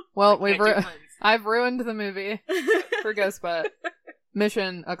 Well, Can't do puns. I've ruined the movie for Ghostbutt.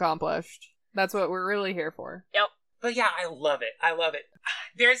 Mission accomplished. That's what we're really here for. Yep. But yeah, I love it. I love it.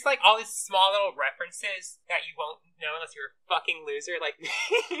 There's all these small little references that you won't know unless you're a fucking loser like me.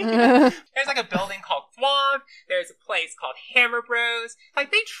 There's a building called Thwomp. There's a place called Hammer Bros.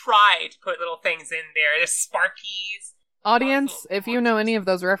 They tried to put little things in there. There's Sparkies. Audience, if you know any of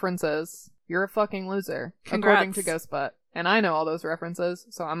those references, you're a fucking loser. Congrats. According to Ghostbutt. And I know all those references,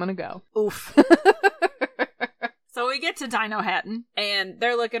 so I'm gonna go. Oof. So we get to Dino Hatton, and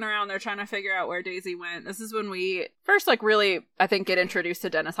they're looking around, they're trying to figure out where Daisy went. This is when we first, really, I think, get introduced to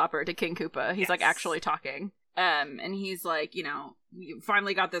Dennis Hopper, to King Koopa. He's, Yes. actually talking. And he's like, you know, you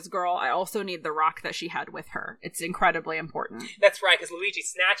finally got this girl. I also need the rock that she had with her. It's incredibly important. That's right, because Luigi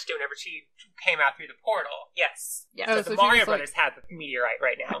snatched it whenever she came out through the portal. Yes. Yeah. So Oh, the so she Mario just, like- Brothers have the meteorite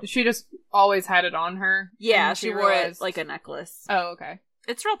right now. She just always had it on her. Yeah, and she wore it realized- like a necklace. Oh, okay.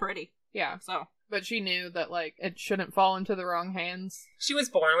 It's real pretty. Yeah. So But she knew that, like, it shouldn't fall into the wrong hands. She was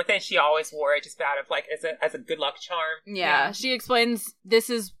born with it. She always wore it just out of, like, as a good luck charm. yeah, she explains this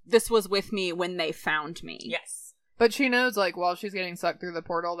was with me when they found me. Yes. But she knows, like, while she's getting sucked through the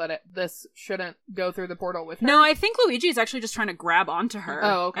portal, that this shouldn't go through the portal with her. No, I think Luigi's actually just trying to grab onto her.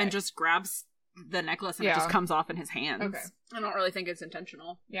 Oh, okay. And just grabs the necklace and it Yeah. just comes off in his hands. Okay. I don't really think it's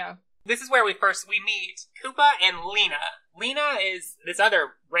intentional. Yeah. This is where we meet Koopa and Lena. Lena is this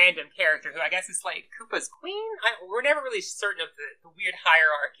other random character who I guess is like Koopa's queen? We're never really certain of the weird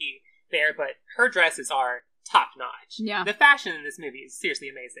hierarchy there, but her dresses are top notch. Yeah. The fashion in this movie is seriously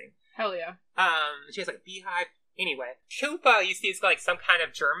amazing. Hell yeah. She has like a beehive. Anyway, Koopa, you see, is like some kind of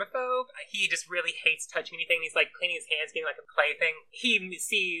germaphobe. He just really hates touching anything. He's like cleaning his hands, getting like a plaything. He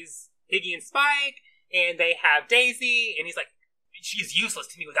sees Iggy and Spike, and they have Daisy, and he's like, she's useless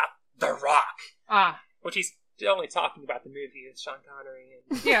to me without the Rock. Ah. Which he's only talking about the movie with Sean Connery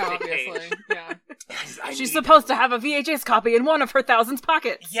and Yeah, Nick Cage. obviously. Yeah. She's supposed to have a VHS copy in one of her thousands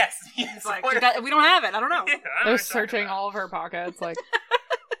pockets. Yes. It's like, we don't have it. I don't know. They're searching all of her pockets, like...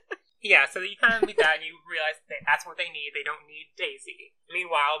 Yeah, so you kind of meet that and you realize that that's what they need. They don't need Daisy.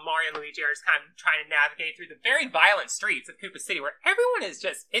 Meanwhile, Mario and Luigi are just kind of trying to navigate through the very violent streets of Koopa City where everyone is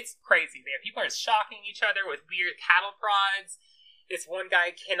just, it's crazy there. People are shocking each other with weird cattle prods. This one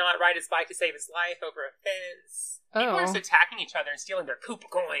guy cannot ride his bike to save his life over a fence. People are just attacking each other and stealing their Koopa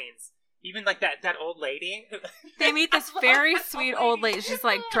coins. Even like that old lady. They meet this very sweet old lady. She's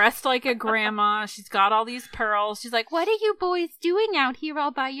like dressed like a grandma. She's got all these pearls. She's like, "What are you boys doing out here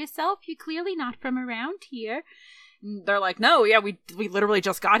all by yourself? You're clearly not from around here." And they're like, "No, yeah, we literally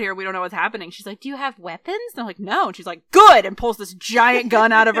just got here. We don't know what's happening." She's like, "Do you have weapons?" And they're like, "No." And she's like, "Good," and pulls this giant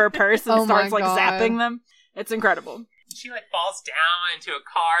gun out of her purse and Oh my starts like God. zapping them. It's incredible. She like falls down into a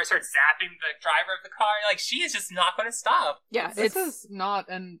car, starts zapping the driver of the car. Like, she is just not going to stop. Yeah, This is not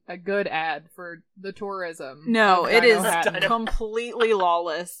a good ad for the tourism. no, of it is Dino-Hatton. completely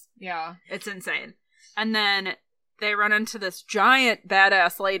lawless. Yeah. It's insane. And then they run into this giant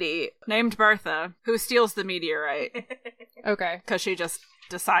badass lady named Bertha who steals the meteorite Okay. because she just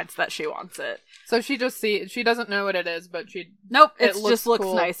decides that she wants it. So she doesn't know what it is, but Nope, it it just looks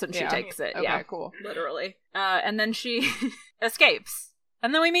cool. nice and she Yeah. takes it. Okay, Yeah, cool. literally. And then she escapes.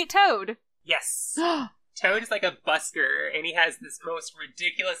 And then we meet Toad. Yes. Toad is like a busker, and he has this most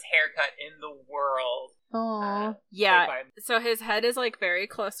ridiculous haircut in the world. Aww. Yeah, Played by- so his head is like very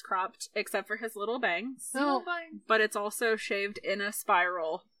close cropped except for his little bangs. No. But it's also shaved in a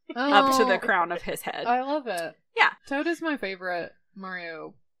spiral up to the crown of his head. I love it. Yeah. Toad is my favorite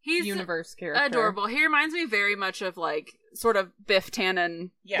Mario He's universe character. adorable. He reminds me very much of like sort of Biff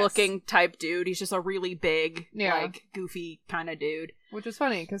Tannen Yes. looking type dude. He's just a really big, Yeah. like goofy kind of dude. Which is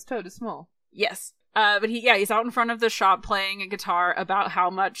funny because Toad is small. Yes. But he's out in front of the shop playing a guitar about how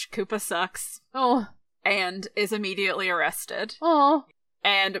much Koopa sucks Oh. and is immediately arrested. Oh.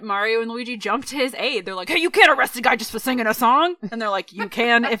 And Mario and Luigi jump to his aid. They're like, "Hey, you can't arrest a guy just for singing a song." And they're like, "You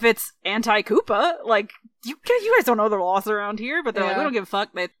can if it's anti-Koopa. Like, you guys don't know the laws around here." But they're like, Yeah. "We don't give a fuck."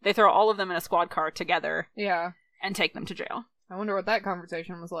 They throw all of them in a squad car together Yeah. and take them to jail. I wonder what that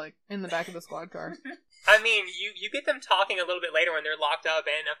conversation was like in the back of the squad car. I mean, you get them talking a little bit later when they're locked up,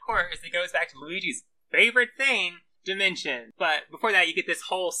 and of course, it goes back to Luigi's favorite thing, Dimension. But before that, you get this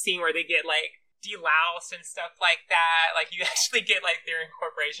whole scene where they get, like, deloused and stuff like that. Like, you actually get, like, their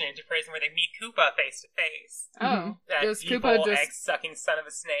incorporation into prison where they meet Koopa face to face. Oh. That Does evil, Koopa just... egg-sucking son of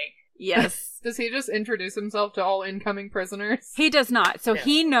a snake. Yes. Does he just introduce himself to all incoming prisoners? He does not. So Yeah.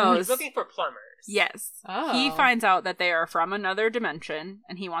 he knows. He's looking for plumbers. Yes. Oh. He finds out that they are from another dimension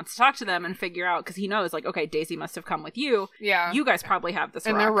and he wants to talk to them and figure out, because he knows, like, okay, Daisy must have come with you. Yeah. You guys probably have this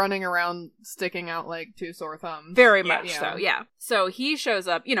and rock. they're running around sticking out like two sore thumbs. Very Yeah. much Yeah. so, yeah. So he shows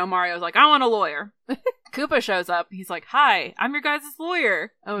up, Mario's like, "I want a lawyer." Koopa shows up, he's like, "Hi, I'm your guys'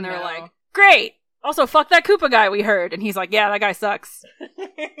 lawyer." Oh, and they're no. like, "Great! Also, fuck that Koopa guy we heard." And he's like, "Yeah, that guy sucks."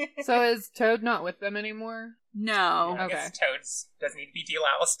 So is Toad not with them anymore? No. I Okay. guess Toads doesn't need to be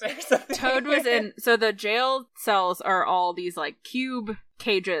deloused or something. Toad was in, so the jail cells are all these, like, cube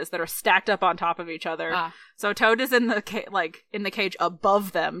cages that are stacked up on top of each other. Ah. So Toad is in the in the cage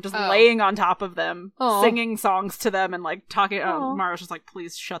above them, just Oh. laying on top of them, Aw. singing songs to them and like talking. Aw. Mario's just like,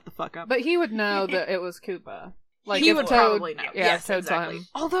 "Please shut the fuck up." But he would know that it was Koopa. Like he if would Toad, probably know. Yeah, Yes, Toad saw exactly. him.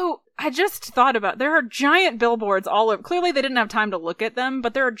 Although, I just thought about, there are giant billboards all over. Clearly they didn't have time to look at them,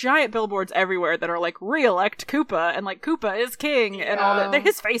 but there are giant billboards everywhere that are like, re-elect Koopa, and like, Koopa is king, and all that.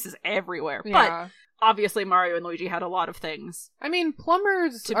 His face is everywhere. Yeah. But obviously Mario and Luigi had a lot of things I mean,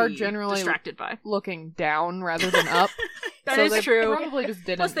 plumbers to are be generally distracted by. looking down rather than up. That so is they true. Probably just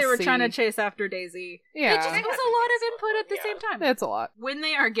didn't. Plus they were see. trying to chase after Daisy. Yeah, It was a lot of input at the same time. it's a lot. When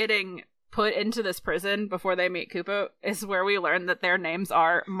they are getting put into this prison before they meet Koopa is where we learn that their names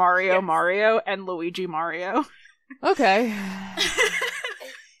are Mario Mario and Luigi Mario. Okay.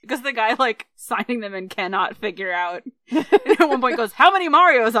 Because the guy, like, signing them in cannot figure out. And at one point goes, how many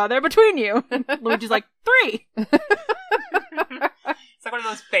Marios are there between you? And Luigi's like, 3. It's like one of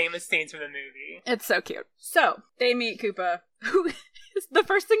those famous scenes from the movie. It's so cute. So, they meet Koopa, who the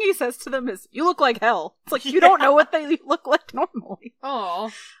first thing he says to them is, you look like hell. It's like, you don't know what they look like normally.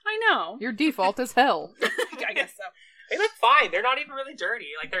 Oh, I know. your default is hell. I guess so. They look fine. They're not even really dirty.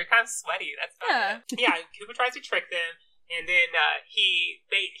 Like, they're kind of sweaty. That's fine. Yeah, Koopa tries to trick them, and then he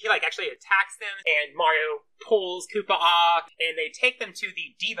like actually attacks them, and Mario pulls Koopa off, and they take them to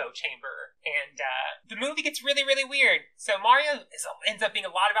the Devo chamber, and the movie gets really, really weird. So Mario ends up being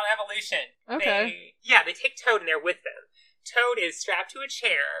a lot about evolution. Okay. They take Toad in there with them. Toad is strapped to a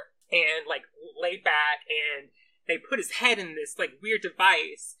chair and like laid back, and they put his head in this like weird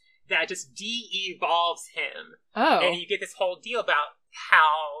device that just de-evolves him. Oh. And you get this whole deal about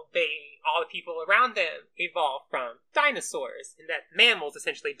how all the people around them evolved from dinosaurs, and that mammals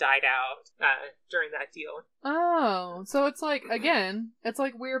essentially died out during that deal. Oh, so it's like, again, it's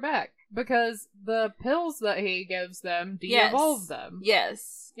like we're back. Because the pills that he gives them de-evolve them.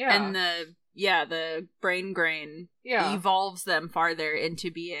 Yes. Yeah. And the brain grain evolves them farther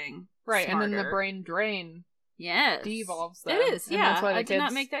into being Right, smarter. and then the brain drain Yes. de-evolves them. It is, And yeah. that's why the I did not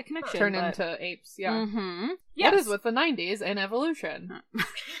kids make that connection. turn but... into apes, yeah. Mm-hmm. What Yes. is with the 90s and evolution? We're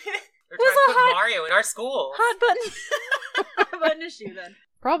trying to put Mario in our school. Hot button. Hot button issue, then.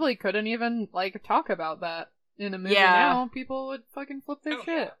 Probably couldn't even, like, talk about that in a movie Yeah. now. People would fucking flip their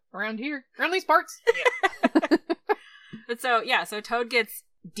shit. Around here. Around these parts. But so Toad gets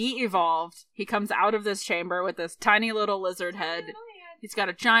de-evolved. He comes out of this chamber with this tiny little lizard head. He's got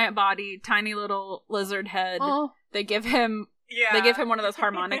a giant body, tiny little lizard head. Oh. They give him one of those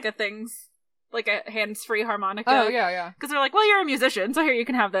harmonica things. Like a hands-free harmonica. Oh, yeah. Because they're like, well, you're a musician, so here, you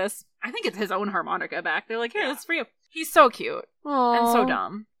can have this. I think it's his own harmonica back. They're like, here, this is for you. He's so cute. Aww. And so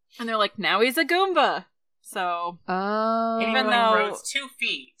dumb. And they're like, now he's a Goomba. So, And even he though... grows 2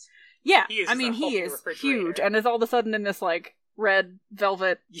 feet. Yeah, He is I just mean, a he hulking is refrigerator. huge, and is all of a sudden in this, like, red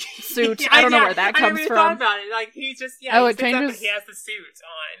velvet suit. Yeah, I don't know where that I comes never from. thought about it. Like, he's just, Oh, he it sits up and changes- he has the suit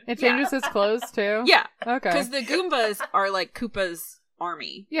on. It changes his clothes, too? Yeah, Okay. because the Goombas are, like, Koopa's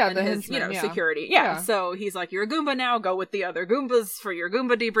army. Yeah, and the his, henchmen, yeah. security. Yeah. So he's like, you're a Goomba now, go with the other Goombas for your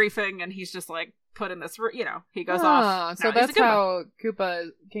Goomba debriefing, and he's just, like, put in this, he goes off. So Now he's that's a Goomba. how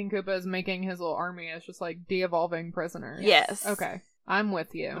King Koopa is making his little army. It's just like de-evolving prisoners. Yes. Okay. I'm with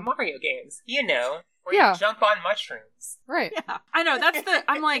The you. Mario games, where Yeah. you jump on mushrooms. Right. Yeah, I know, that's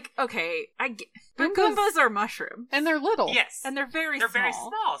I'm like, okay, but Goombas- Goombas are mushrooms. And they're little. Yes. And they're very They're small. very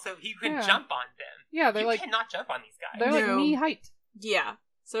small, so you can Yeah. jump on them. Yeah, they're you like cannot jump on these guys. they're like No. knee height. Yeah.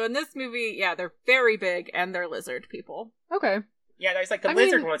 So in this movie, they're very big, and they're lizard people. Okay. Yeah, there's like the I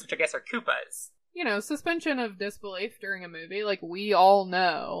lizard mean- ones, which I guess are Koopas. You know, suspension of disbelief during a movie. Like, we all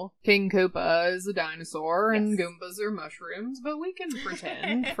know King Koopa is a dinosaur and Yes. Goombas are mushrooms, but we can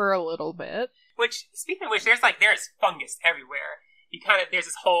pretend for a little bit. Which, speaking of which, there's fungus everywhere. There's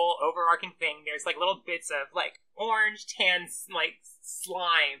this whole overarching thing. There's like little bits of like orange, tan, like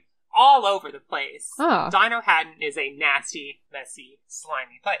slime all over the place. Ah. Dino Haddon is a nasty, messy,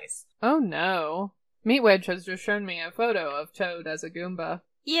 slimy place. Oh no. Meatwedge has just shown me a photo of Toad as a Goomba.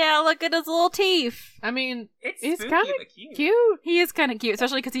 Yeah, look at his little teeth. I mean, It's he's spooky, kind of but cute. cute. He is kind of cute,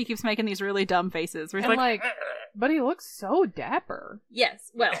 especially because he keeps making these really dumb faces. Where he's And like, like, but he looks so dapper.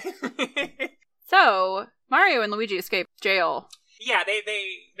 yes, well. So, Mario and Luigi escape jail. Yeah, they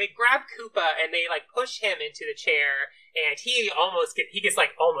grab Koopa and they like push him into the chair, and he gets like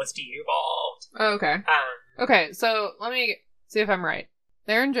almost de-evolved. Oh, okay. Um, Okay, so let me see if I'm right.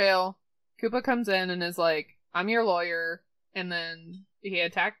 They're in jail. Koopa comes in and is like, I'm your lawyer. And then he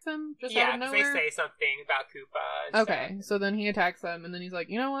attacks them just yeah, out of because they nowhere? say something about Koopa. And Okay, stuff. so then he attacks them, and then he's like,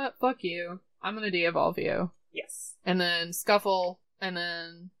 you know what? Fuck you. I'm gonna de-evolve you. Yes. And then scuffle, and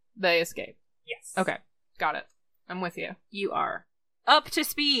then they escape. Yes. Okay, got it. I'm with you. You are up to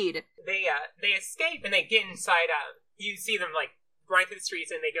speed. They escape and they get inside. You see them like running through the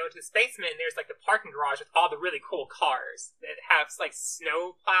streets, and they go to this basement, and there's like the parking garage with all the really cool cars that have like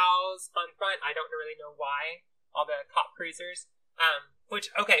snow plows on front. I don't really know why. all the cop cruisers. Which,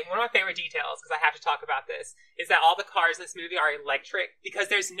 okay, one of my favorite details, because I have to talk about this, is that all the cars in this movie are electric because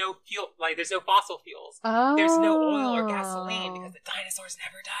there's no fuel, like, there's no fossil fuels. Oh. There's no oil or gasoline because the dinosaurs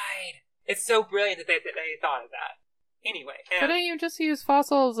never died. It's so brilliant that they thought of that. Anyway. Couldn't you just use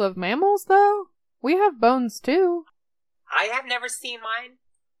fossils of mammals, though? We have bones, too. I have never seen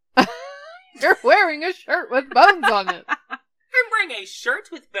mine. You're wearing a shirt with bones on it. I'm wearing a shirt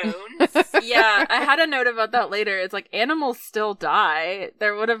with bones. Yeah, I had a note about that later. It's like animals still die.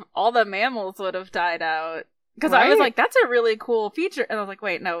 All the mammals would have died out. Because I was Right? like, that's a really cool feature. And I was like,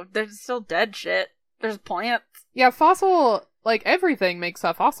 wait, no, there's still dead shit. There's plants. Yeah, fossil, like, everything makes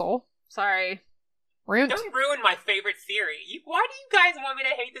a fossil. Sorry. Ruined. Don't ruin my favorite theory. Why do you guys want me to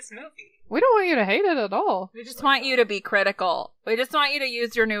hate this movie? We don't want you to hate it at all. We just want you to be critical. We just want you to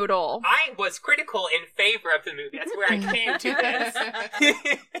use your noodle. I was critical in favor of the movie. That's where I came to this.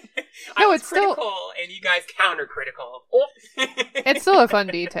 I No, was it's still- critical, and you guys counter-critical. It's still a fun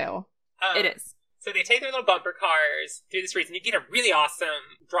detail. It is. So they take their little bumper cars through the streets, and you get a really awesome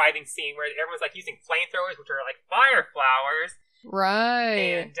driving scene where everyone's like using flamethrowers, which are like fire flowers.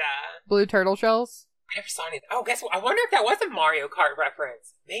 Right. And Blue turtle shells. I never saw anything. Oh, guess what? I wonder if that was a Mario Kart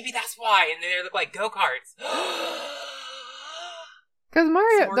reference. Maybe that's why. And they look like go-karts. Because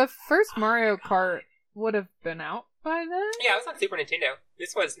Smart. the first Mario Kart would have been out by then? Yeah, it was on Super Nintendo.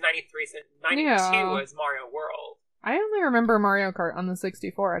 This was 93, so 92 Yeah. was Mario World. I only remember Mario Kart on the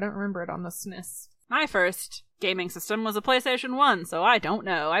 64. I don't remember it on the SNES. My first gaming system was a PlayStation 1, so I don't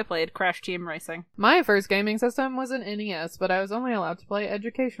know. I played Crash Team Racing. My first gaming system was an NES, but I was only allowed to play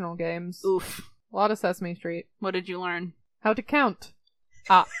educational games. Oof. A lot of Sesame Street. What did you learn? How to count.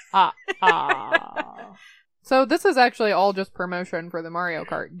 So this is actually all just promotion for the Mario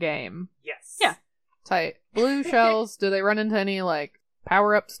Kart game. Yes. Yeah. Tight. Blue shells, do they run into any, like,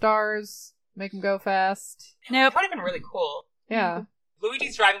 power-up stars? Make them go fast? Nope. It would have been really cool. Yeah.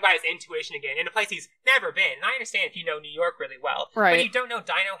 Luigi's driving by his intuition again, in a place he's never been. And I understand if you know New York really well. Right. But you don't know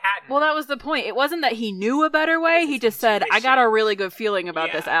Dino Hatton. Well, that was the point. It wasn't that he knew a better way. He just said, I got a really good feeling about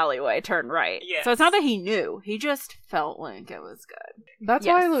Yeah. this alleyway. Turn right. Yes. So it's not that he knew. He just felt like it was good. That's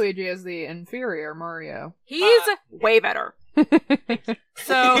Yes. why Luigi is the inferior Mario. He's way better.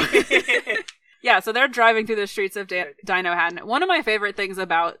 So, yeah, so they're driving through the streets of Dino Hatton. One of my favorite things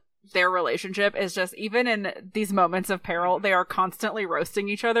about their relationship is just, even in these moments of peril, they are constantly roasting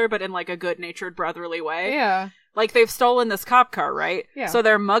each other, but in like a good-natured, brotherly way. Yeah. Like, they've stolen this cop car, right? Yeah. So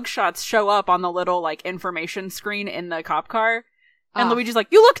their mugshots show up on the little, like, information screen in the cop car. And Luigi's like,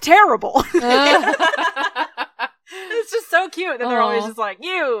 you look terrible! It's just so cute that they're always just like,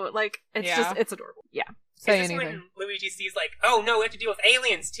 you! Like, it's Yeah. just, it's adorable. Yeah. Say It's just anything. when Luigi sees, like, oh no, we have to deal with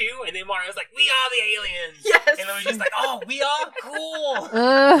aliens too, and then Mario's like, we are the aliens! Yes! And Luigi's like, oh, we are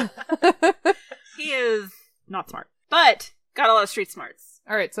cool! He is not smart. But, got a lot of street smarts.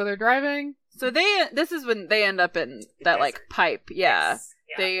 Alright, so they're driving. So this is when they end up in that, like, desert. pipe. Yeah. Yes.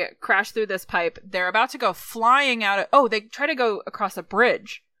 Yeah. They crash through this pipe. They're about to go flying out of... they try to go across a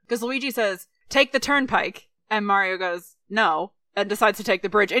bridge. Because Luigi says, take the turnpike. And Mario goes, no. And decides to take the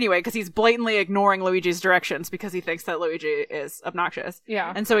bridge anyway, because he's blatantly ignoring Luigi's directions because he thinks that Luigi is obnoxious.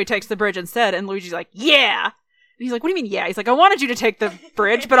 Yeah. And so he takes the bridge instead, and Luigi's like, yeah! And he's like, what do you mean, yeah? He's like, I wanted you to take the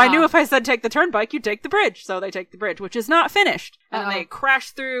bridge, but I knew if I said take the turnpike, you'd take the bridge. So they take the bridge, which is not finished. And then they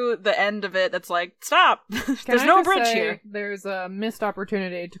crash through the end of it that's like, stop! There's Can I no just bridge say here. There's a missed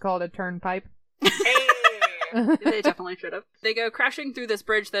opportunity to call it a turnpipe. Hey! They definitely should have. They go crashing through this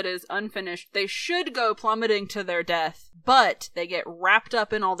bridge that is unfinished. They should go plummeting to their death, but they get wrapped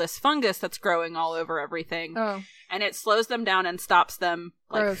up in all this fungus that's growing all over everything. Oh, And it slows them down and stops them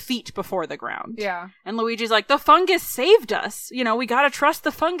like Gross. feet before the ground. yeah. And Luigi's like, the fungus saved us. You know, we gotta trust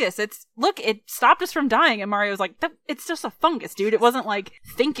the fungus. It stopped us from dying. And Mario's like, it's just a fungus, dude. It wasn't like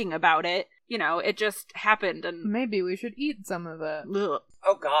thinking about it. You know, it just happened. And Maybe we should eat some of it. ugh,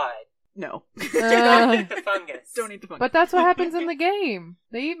 Oh god. no. Don't eat the fungus. Don't eat the fungus. But that's what happens in the game.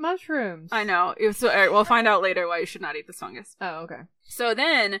 They eat mushrooms. I know. So, all right, we'll find out later why you should not eat this fungus. Oh, okay. So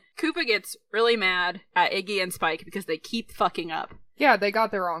then Koopa gets really mad at Iggy and Spike because they keep fucking up. Yeah, they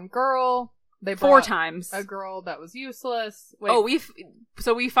got the wrong girl. They 4 brought times. a girl that was useless. Wait, Oh,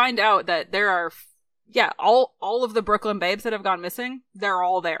 we find out that there are, all of the Brooklyn babes that have gone missing, they're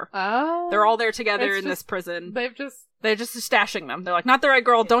all there. Oh. They're all there together It's in this just- prison. They're They're just stashing them. They're like, not the right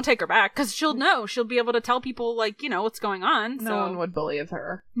girl, don't take her back, because she'll know. She'll be able to tell people, like, you know, what's going on. No one would believe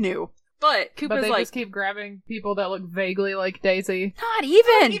her. knew. But Koopa's But they like, just keep grabbing people that look vaguely like Daisy. not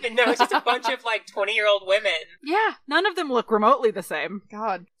even! Even no, it's just a bunch of like 20-year-old women. Yeah, none of them look remotely the same.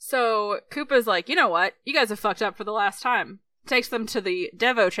 God. So Koopa's like, you know what? You guys have fucked up for the last time. Takes them to the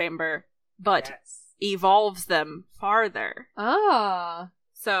Devo chamber, but Yes. evolves them farther. Ah.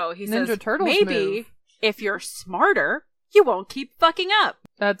 So he Ninja says, Turtles maybe move. if you're smarter, you won't keep fucking up.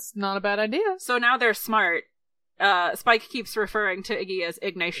 That's not a bad idea. So now they're smart. Spike keeps referring to Iggy as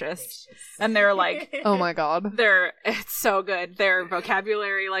Ignatius. And they're like, Oh my god. it's so good. Their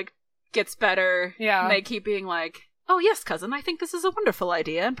vocabulary, like, gets better. Yeah. And they keep being like, oh yes, cousin, I think this is a wonderful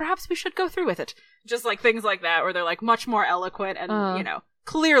idea, and perhaps we should go through with it. Just like things like that, where they're like much more eloquent and, you know,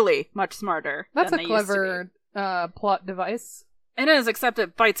 clearly much smarter. That's than a they used to clever plot device. be. It is, except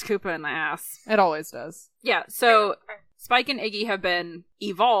it bites Koopa in the ass. It always does. Yeah, so Spike and Iggy have been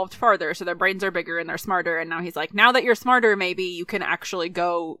evolved farther, so their brains are bigger and they're smarter, and now he's like, now that you're smarter, maybe you can actually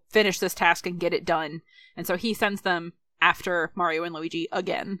go finish this task and get it done. And so he sends them after Mario and Luigi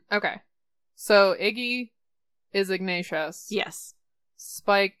again. Okay. So Iggy is Ignatius. Yes.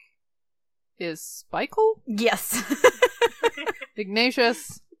 Spike is Spikle? Yes.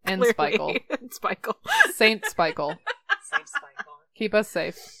 Ignatius and Clearly. Spikle. Spikle. Saint Spikle. Same cycle. Keep us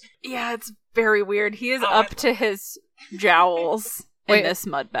safe. Yeah, it's very weird. He is Oh, up to his jowls Wait. in this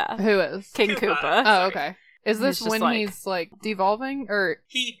mud bath. Who is? King Koopa. Koopa. Oh, okay. Is He's this just when like- he's like devolving or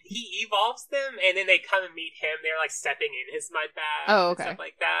He evolves them, and then they come and meet him. They're like stepping in his mud bath. Oh, and okay. stuff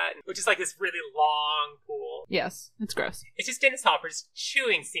like that, which is like this really long pool. yes? It's gross. It's just Dennis Hopper's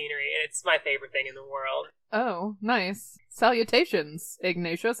chewing scenery, and it's my favorite thing in the world. Oh, nice. Salutations,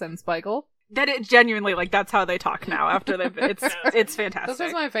 Ignatius and Spikle. That it genuinely, like, that's how they talk now after they've, it's fantastic. This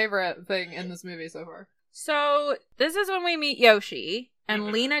was my favorite thing in this movie so far. So, this is when we meet Yoshi,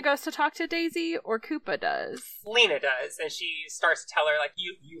 and Lena goes to talk to Daisy, or Koopa does. Lena does, and she starts to tell her, like,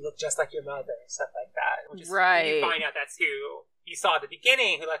 you look just like your mother, and stuff like that. Which is, Right. You find out that's who you saw at the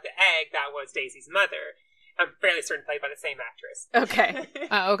beginning, who left the egg, that was Daisy's mother. I'm fairly certain played by the same actress. Okay.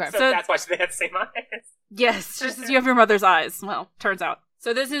 Oh, okay. So, So- that's why they had the same eyes. Yes, just as you have your mother's eyes. Well, turns out.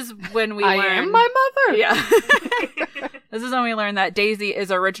 So this is when we I learn... am my mother. Yeah. This is when we learn that Daisy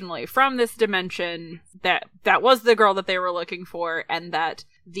is originally from this dimension, that was the girl that they were looking for, and that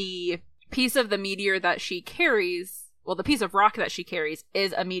the piece of the meteor that she carries, well, the piece of rock that she carries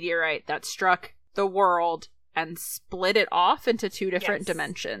is a meteorite that struck the world and split it off into two different Yes.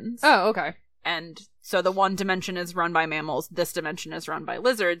 dimensions. Oh, okay. And so the one dimension is run by mammals, this dimension is run by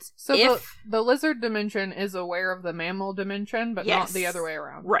lizards. So if the lizard dimension is aware of the mammal dimension, but not Yes. the other way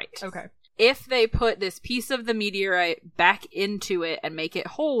around. Right. Okay. If they put this piece of the meteorite back into it and make it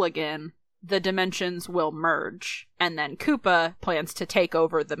whole again, the dimensions will merge. And then Koopa plans to take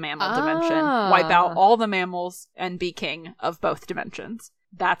over the mammal dimension, wipe out all the mammals, and be king of both dimensions.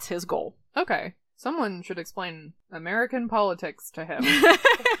 That's his goal. Okay. Someone should explain American politics to him.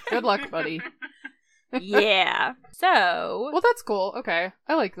 Good luck, buddy. Yeah. So, Well, that's cool. Okay.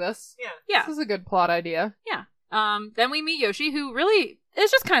 I like this. Yeah. yeah. This is a good plot idea. Yeah. Then we meet Yoshi, who really is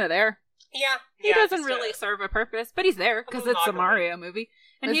just kind of there. Yeah. He doesn't really serve a purpose, but he's there because little it's a oddly. Mario movie.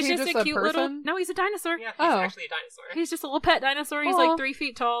 And Is he's he just just a a cute little... person? No, he's a dinosaur. Yeah, he's Oh. actually a dinosaur. He's just a little pet dinosaur. He's Aw. like 3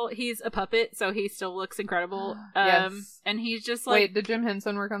 feet tall. He's a puppet, so he still looks incredible. Yes. And he's just like... Wait, did Jim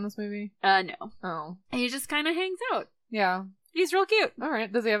Henson work on this movie? No. Oh. He just kind of hangs out. Yeah. He's real cute. All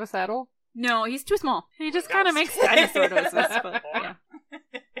right. Does he have a saddle? No, he's too small. He just kind of makes dinosaur noises. But, yeah.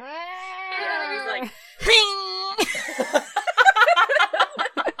 He's like...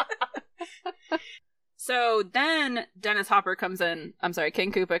 So then Dennis Hopper comes in. I'm sorry,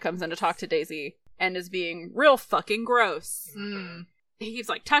 King Koopa comes in to talk to Daisy and is being real fucking gross. Mm. He's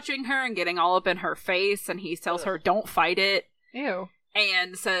like touching her and getting all up in her face, and he tells her, don't fight it. Ew.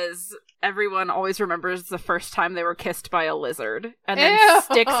 And says everyone always remembers the first time they were kissed by a lizard, and then Ew.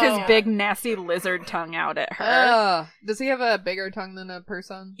 sticks his big nasty lizard tongue out at her. Ugh. Does he have a bigger tongue than a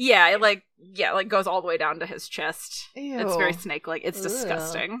person? Yeah, it like goes all the way down to his chest. Ew. It's very snake-like. It's Ugh.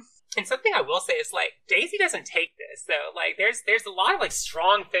 disgusting. And something I will say is, like, Daisy doesn't take this, though. Like, there's a lot of, like,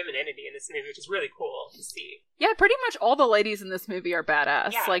 strong femininity in this movie, which is really cool to see. Yeah, pretty much all the ladies in this movie are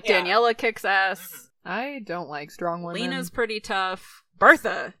badass. Yeah, like yeah. Daniela kicks ass. I don't like strong women. Lena's pretty tough.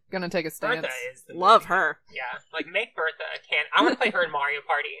 Bertha, gonna take a stance. Bertha is the love movie. her. Yeah, like, make Bertha a can. I want to play her in Mario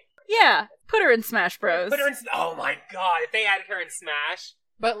Party. Yeah, put her in Smash Bros. Put her in. Oh my god, if they added her in Smash,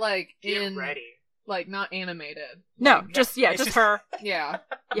 But like get in ready. like not animated. No, It's just just- her. Yeah.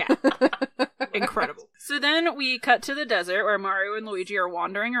 Yeah, incredible. So then we cut to the desert where Mario and Luigi are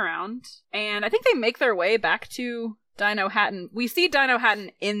wandering around, and I think they make their way back to Dino Hatton. We see Dino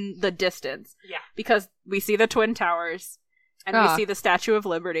Hatton in the distance Yeah, because we see the Twin Towers and we see the Statue of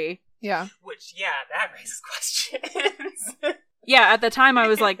Liberty. Yeah. which that raises questions. Yeah, at the time I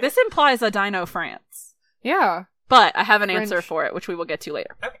was like, this implies a Dino France. Yeah. But I have an answer French. for it, which we will get to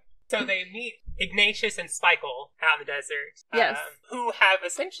later. So they meet Ignatius and Spikle out in the desert. Yes. Who have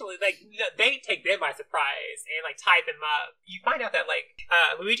essentially, like, they take them by surprise and, like, tie them up. You find out that, like,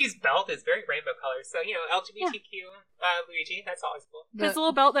 Luigi's belt is very rainbow colors. So, you know, LGBTQ Luigi, that's always cool. His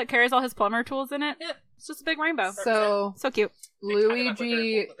little belt that carries all his plumber tools in it. Yeah. It's just a big rainbow. So So cute. They tie them up with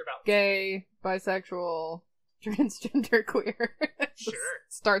Luigi, their belts. gay, bisexual, transgender, queer. Sure.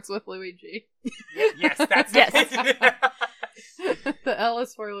 Starts with Luigi. Yes, that's Yes. The L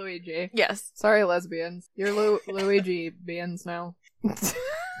is for Luigi. Yes. Sorry, lesbians. You're Luigi beans now.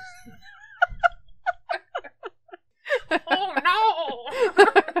 Oh,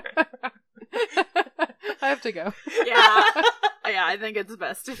 no! I have to go. Yeah. Yeah, I think it's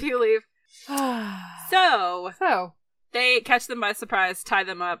best if you leave. So, So, they catch them by surprise, tie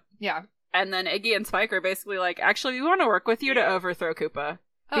them up, yeah. and then Iggy and Spike are basically like, actually, we want to work with you to Yeah. overthrow Koopa.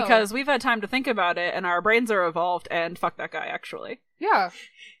 Oh. Because we've had time to think about it, and our brains are evolved, and fuck that guy, actually. Yeah,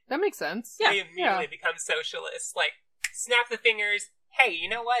 that makes sense. Yeah. They immediately become socialists. Like, snap the fingers. Hey, you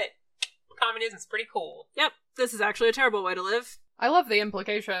know what? Communism's pretty cool. Yep, this is actually a terrible way to live. I love the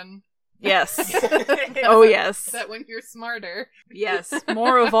implication Yes. Oh, yes. that when you're smarter. Yes,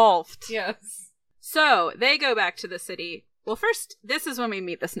 more evolved. Yes. So, they go back to the city. Well, first, this is when we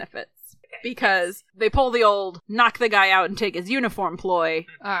meet the Sniffets. Because they pull the old knock the guy out and take his uniform ploy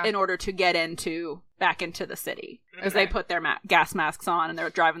in order to get back into the city. Because they put their gas masks on and they're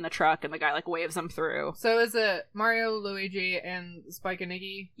driving the truck and the guy like waves them through. So is it Mario, Luigi, and Spike and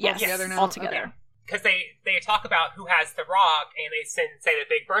Iggy Yes, all together now? all together. Okay. Because they talk about who has the rock, and they say that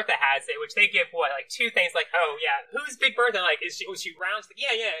Big Bertha has it, which they give, like, two things, like, oh, yeah, who's Big Bertha? Like, was she round? Like,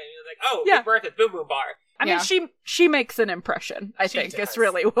 yeah. And you're like, oh, Yeah. Big Bertha, Boom Boom Bar. I mean, she makes an impression, I She think, does. is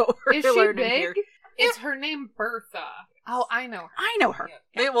really what we're Is she learning big? here. Is her name Bertha? Oh, I know her. I know her.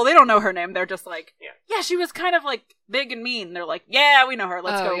 Yeah. They don't know her name. They're just like, Yeah. yeah, she was kind of like big and mean. They're like, yeah, we know her.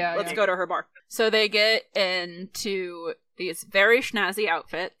 Let's Oh, go. yeah, Let's yeah. go to her bar. So they get into these very schnazzy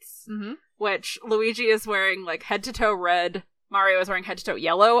outfits, Mm-hmm. which Luigi is wearing like head to toe red. Mario is wearing head to toe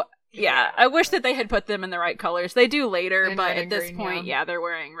yellow. Yeah, I wish that they had put them in the right colors. They do later, And but red at and this green, point, yeah. they're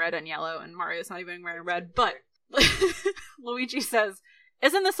wearing red and yellow, and Mario's not even wearing red. But Luigi says,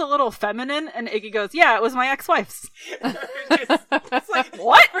 "Isn't this a little feminine?" And Iggy goes, "Yeah, it was my ex-wife's." It's like,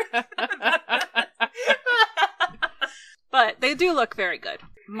 What? But they do look very good.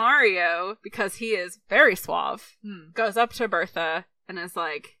 Mario, because he is very suave, goes up to Bertha and is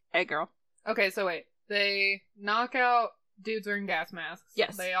like, "Hey, girl." Okay, so wait. They knock out dudes wearing gas masks.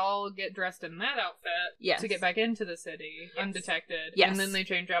 Yes. They all get dressed in that outfit Yes. to get back into the city undetected. Yes. And then they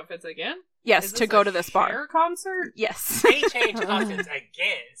change outfits again? Yes, Is to this go a to this Cher bar. concert? Yes. they change costumes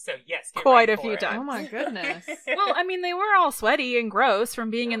again, so yes. get Quite ready a for few it. times. Oh my goodness. Well, I mean, they were all sweaty and gross from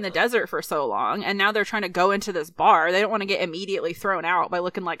being in the desert for so long, and now they're trying to go into this bar. They don't want to get immediately thrown out by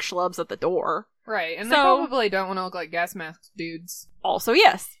looking like schlubs at the door. Right, and they So- probably don't want to look like gas mask dudes. Also,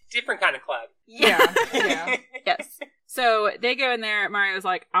 yes. Different kind of club. Yeah, yeah. Yes. So they go in there. Mario's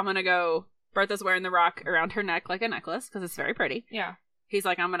like, I'm going to go. Bertha's wearing the rock around her neck like a necklace because it's very pretty. Yeah. He's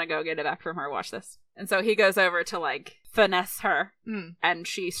like, I'm going to go get it back from her. Watch this. And so he goes over to like finesse her, and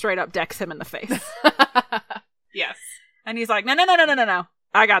she straight up decks him in the face. Yes. And he's like, no.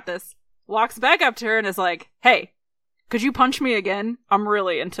 I got this. Walks back up to her and is like, hey, could you punch me again? I'm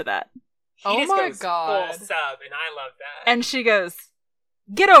really into that. He Oh just my goes God. full sub, and I love that. And she goes,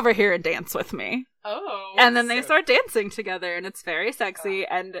 get over here and dance with me. Oh. And then they so- start dancing together, and it's very sexy.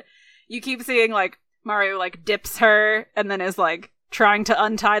 And you keep seeing like Mario like dips her and then is like trying to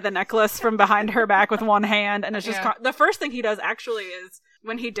untie the necklace from behind her back with one hand. And it's just Yeah. the first thing he does actually is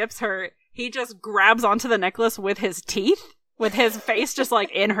when he dips her, he just grabs onto the necklace with his teeth, with his face just like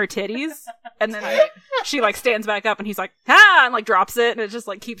in her titties. And then she like stands back up and he's like, ah, and like drops it. And it just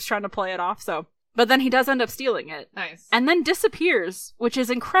like keeps trying to play it off. So, but then he does end up stealing it. Nice. And then disappears, which is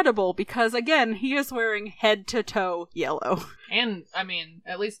incredible because, again, he is wearing head-to-toe yellow. And, I mean,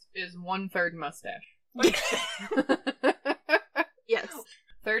 at least is 1/3 mustache. Yes.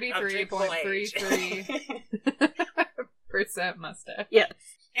 33.33% mustache. Yes.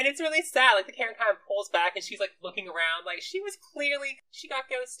 And it's really sad. Like, the Karen kind of pulls back, and she's, like, looking around. Like, she got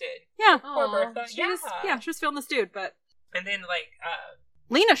ghosted. Yeah. Poor Bertha. She was feeling this dude, but And then, like,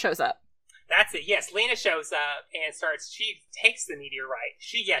 Lena shows up. that's it. Yes, Lena shows up and she takes the meteorite.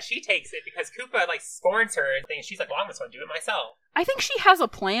 She takes it because Koopa, like, scorns her and things. She's like, well, I'm just going to do it myself. I think she has a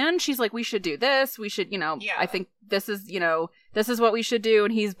plan. She's like, we should do this. We should, Yeah. I think this is what we should do.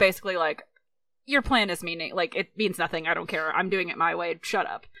 And he's basically like, your plan is it means nothing. I don't care. I'm doing it my way. Shut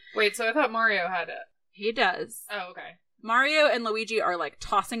up. Wait, so I thought Mario had it. He does. Oh, okay. Mario and Luigi are like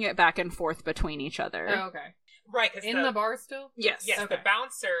tossing it back and forth between each other. Oh, okay. Right, because In the bar still? Yes. Yes, Okay. the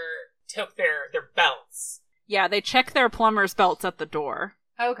bouncer took their belts. Yeah, they check their plumber's belts at the door.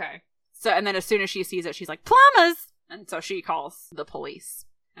 Okay. So, and then as soon as she sees it, she's like, plumbers! And so she calls the police.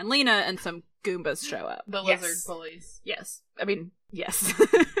 And Lena and some Goombas show up. The Yes. lizard police. Yes. I mean, yes.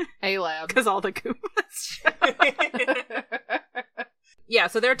 A-Lab. Because all the Goombas show up. Yeah,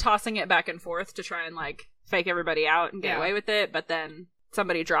 so they're tossing it back and forth to try and, like, fake everybody out and get Yeah. away with it. But then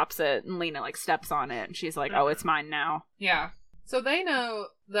somebody drops it and Lena, like, steps on it. And she's like, oh, it's mine now. Yeah. So they know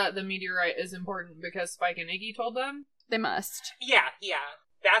that the meteorite is important because Spike and Iggy told them? They must. Yeah.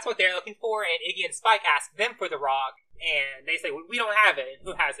 That's what they're looking for, and Iggy and Spike ask them for the rock, and they say, well, we don't have it.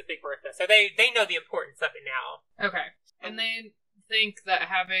 Who has it? Big Bertha. So they know the importance of it now. Okay. And they think that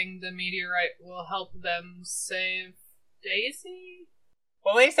having the meteorite will help them save Daisy?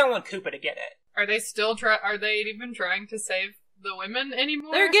 Well, they just don't want Koopa to get it. Are they still are they even trying to save the women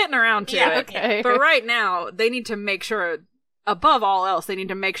anymore? They're getting around to Yeah, it. okay. But right now, they need to make sure, above all else, they need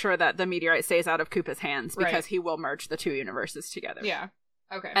to make sure that the meteorite stays out of Koopa's hands because Right. he will merge the two universes together. Yeah.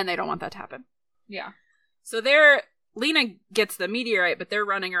 Okay. And they don't want that to happen. yeah. So Lena gets the meteorite, but they're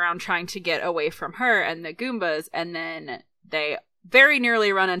running around trying to get away from her and the Goombas, and then they very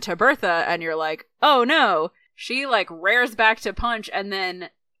nearly run into Bertha, and you're like, oh no. She, like, rears back to punch and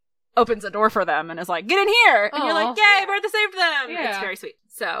then opens a door for them and is like, get in here! And you're like, Aw. yay, Bertha saved them! Yeah. It's very sweet.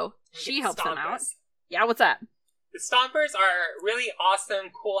 So, she Get helps them out. Stompers. Yeah, what's that? The Stompers are really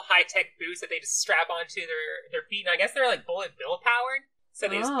awesome, cool, high-tech boots that they just strap onto their feet, and I guess they're, like, bullet bill powered. So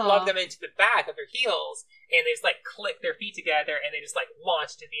they just Oh. plug them into the back of their heels, and they just, like, click their feet together, and they just, like,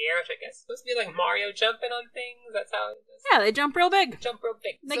 launch to the air, which I guess is supposed to be like Mario jumping on things. That's how it is. Yeah, they jump real big. Jump real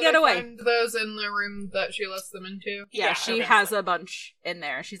big. They So get away. Find those in the room that she lets them into? Yeah, she okay, has so- a bunch in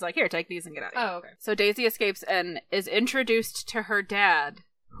there. She's like, here, take these and get out of here. Oh, okay. So Daisy escapes and is introduced to her dad,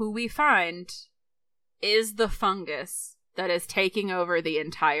 who we find is the fungus that is taking over the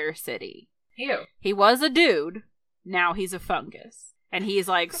entire city. Ew. He was a dude, now he's a fungus. And he's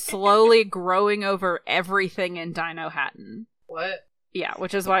like slowly growing over everything in Dino Hatton. What? Yeah,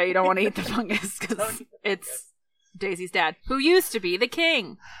 which is why you don't want to eat the fungus, Don't because eat the it's fungus. Daisy's dad, who used to be the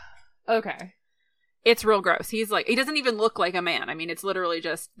king. Okay. It's real gross. He's like, he doesn't even look like a man. I mean, it's literally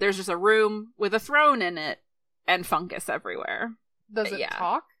just, there's just a room with a throne in it and fungus everywhere. Does it Yeah.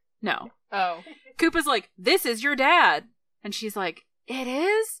 talk? No. Oh. Koopa's like, this is your dad. And she's like, it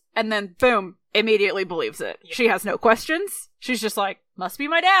is? And then, boom, immediately believes it. Yeah. She has no questions. She's just like, must be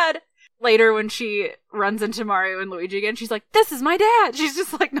my dad. Later, when she runs into Mario and Luigi again, she's like, this is my dad. She's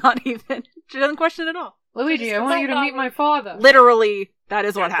just like, not even. She doesn't question at all. Luigi, I want you to meet my father. Literally, that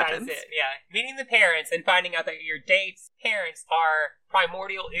is what That happens. is it, yeah. Meeting the parents and finding out that your date's parents are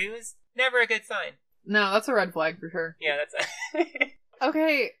primordial ooze, never a good sign. No, that's a red flag for sure. Yeah, that's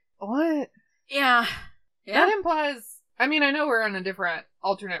Okay, what? Yeah. Yeah. That implies... I mean, I know we're in a different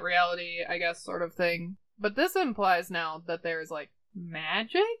alternate reality, I guess, sort of thing. But this implies now that there's, like,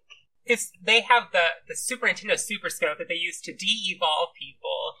 magic? They have the Super Nintendo Super Scope that they use to de-evolve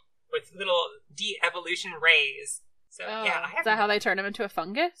people with little de-evolution rays. So, Oh. yeah, I have Is that how they turn him into a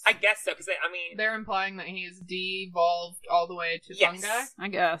fungus? I guess so, because, I mean... They're implying that he's de-evolved all the way to Yes. fungi? I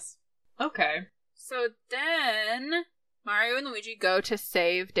guess. Okay. So then, Mario and Luigi go to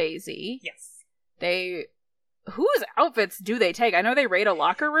save Daisy. Yes. Whose outfits do they take? I know they raid a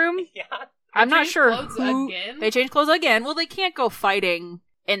locker room. Yeah. I'm not change sure clothes who. again? They change clothes again. Well, they can't go fighting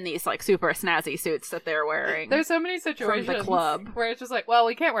in these like super snazzy suits that they're wearing. There's so many situations club. where it's just like, well,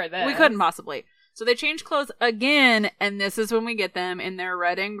 we can't wear this. We couldn't possibly. So they change clothes again, and this is when we get them in their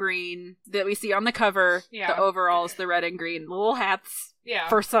red and green that we see on the cover. Yeah. The overalls, the red and green little hats. Yeah.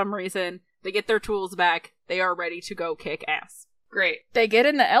 For some reason, they get their tools back. They are ready to go kick ass. Great. They get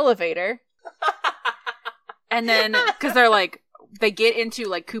in the elevator, and then because they're like, they get into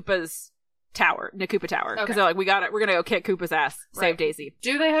like Koopa's tower, the Koopa Tower, because Okay. they're like, we're gonna go kick Koopa's ass, save Right. Daisy.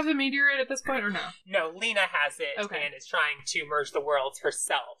 Do they have the meteorite at this point or no? No, Lena has it Okay. and is trying to merge the worlds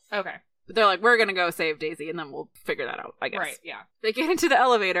herself. Okay. But they're like, we're gonna go save Daisy, and then we'll figure that out, I guess. Right, yeah. They get into the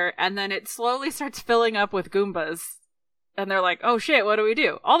elevator, and then it slowly starts filling up with Goombas. And they're like, oh shit, what do we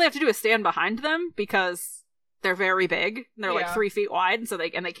do? All they have to do is stand behind them because they're very big. And they're like Yeah. 3 feet wide, and so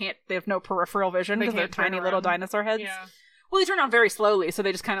they have no peripheral vision They because they're can't turn tiny little around. dinosaur heads. Yeah. Well, they turn on very slowly, so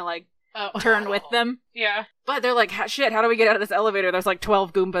they just kind of like Oh. turn with them. Yeah. But they're like, shit, how do we get out of this elevator? There's like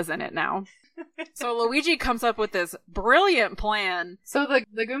 12 Goombas in it now. So Luigi comes up with this brilliant plan. So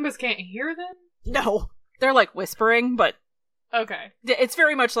the Goombas can't hear them? No. They're like whispering, but Okay. it's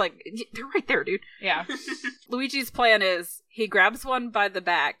very much like, they're right there, dude. Yeah. Luigi's plan is he grabs one by the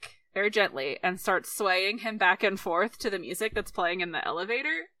back very gently and starts swaying him back and forth to the music that's playing in the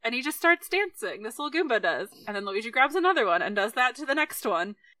elevator. And he just starts dancing. This little Goomba does. And then Luigi grabs another one and does that to the next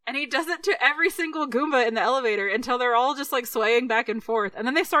one. And he does it to every single Goomba in the elevator until they're all just like swaying back and forth. And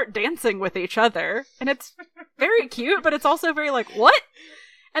then they start dancing with each other. And it's very cute, but it's also very like, what?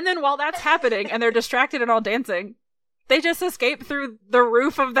 And then while that's happening and they're distracted and all dancing, they just escape through the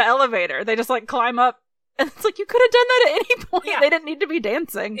roof of the elevator. They just like climb up. And it's like, you could have done that at any point. Yeah. They didn't need to be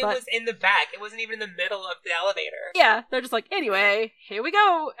dancing. It But was in the back. It wasn't even in the middle of the elevator. yeah, they're just like, anyway, here we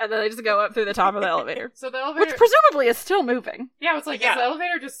go. And then they just go up through the top of the elevator. So the elevator... Which presumably is still moving. yeah, it's like, Yeah. is the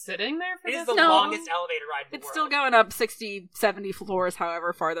elevator just sitting there for It this? is the No. longest elevator ride in the It's world. still going up 60, 70 floors,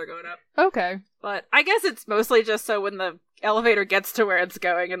 however far they're going up. Okay. But I guess it's mostly just so when the elevator gets to where it's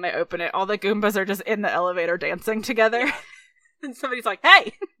going and they open it, all the Goombas are just in the elevator dancing together. And somebody's like,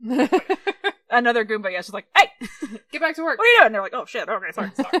 hey! Another Goomba, yeah, she's like, hey! Get back to work. What are you doing? And they're like, oh shit, okay,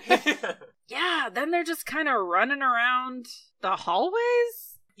 sorry. Sorry. Yeah, then they're just kind of running around the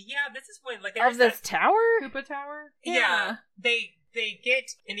hallways Yeah, this is when like of there's this that, tower. Koopa Tower? yeah. They get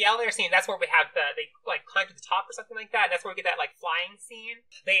in the elevator scene. That's where we have they like climb to the top or something like that. That's where we get that like flying scene.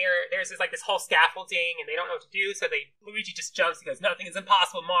 There's this whole scaffolding and they don't know what to do. So Luigi just jumps and goes, "Nothing is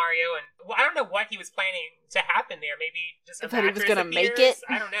impossible, Mario." And well, I don't know what he was planning to happen there. Maybe just I thought he was gonna make it.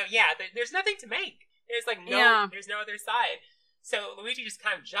 I don't know. Yeah, there's nothing to make. There's like there's no other side. So Luigi just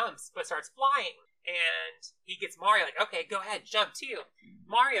kind of jumps but starts flying. And he gets Mario like, okay, go ahead, jump too.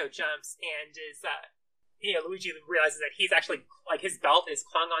 Mario jumps and is Luigi realizes that he's actually, like, his belt is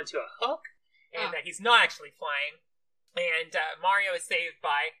clung onto a hook, and that he's not actually flying. And Mario is saved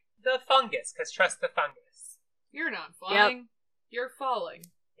by the fungus, because trust the fungus. You're not flying. You're falling.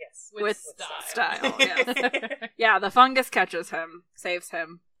 Yes. With style, yes. Daddy Yeah, the fungus catches him, saves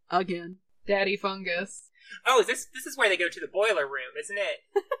him again. Fungus. Oh, this is where they go to the boiler room, isn't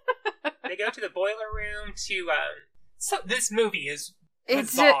it? They go to the boiler room to, so this movie is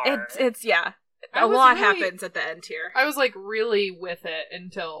bizarre. It's yeah. I A was lot really- happens at the end here. I was like really with it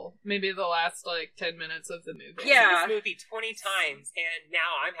until maybe the last like 10 minutes of the movie. Yeah. I've seen this movie 20 times, and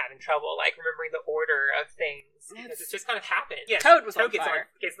now I'm having trouble, like, remembering the order of things, because it's just kind of happened. Yeah, Toad was on gets fire.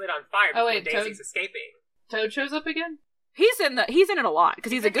 gets lit on fire Oh, before wait, Daisy's Toad- escaping. Toad shows up again? He's in it a lot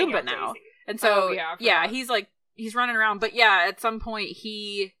because he's a hanging Goomba out now, Daisy. and so Oh, yeah, I forgot. he's running around. But yeah, at some point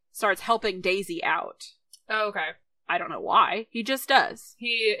he starts helping Daisy out. Oh, okay. I don't know why. He just does.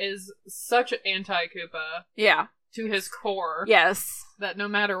 He is such anti-Koopa Yeah. to his core Yes. that no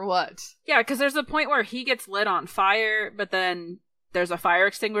matter what. Yeah, because there's a point where he gets lit on fire, but then there's a fire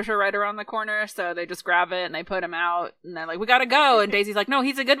extinguisher right around the corner, so they just grab it and they put him out, and they're like, we gotta go, and Daisy's like, no,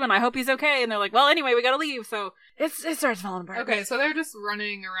 he's a good one, I hope he's okay, and they're like, well, anyway, we gotta leave, so it starts falling apart. Okay, so they're just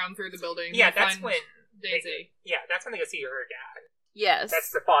running around through the building. Yeah, They that's find when Daisy. that's when they go see her dad. Yes.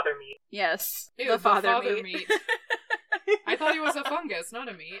 That's the father meet. Yes. Ew, the father meat. I thought he was a fungus, not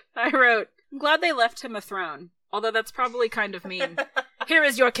a meat. I wrote, I'm glad they left him a throne, although that's probably kind of mean. Here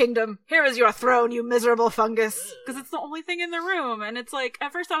is your kingdom. Here is your throne, you miserable fungus. Because it's the only thing in the room. And it's like,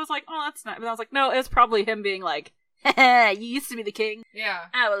 at first I was like, oh, that's not. But I was like, no, it was probably him being like, you used to be the king. Yeah.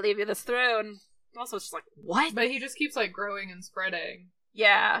 I will leave you this throne. Also, it's just like, what? But he just keeps like growing and spreading.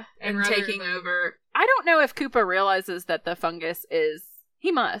 Yeah, And and rather taking than- over. I don't know if Koopa realizes that the fungus is.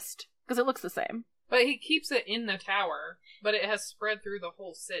 He must, because it looks the same. But he keeps it in the tower, but it has spread through the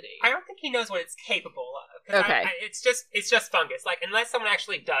whole city. I don't think he knows what it's capable of. 'Cause Okay. it's just fungus. Like, unless someone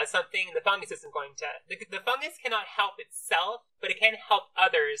actually does something, the fungus isn't going to... The fungus cannot help itself, but it can help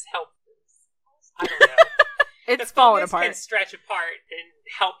others help themselves. I don't know. It's The falling fungus apart. can stretch apart and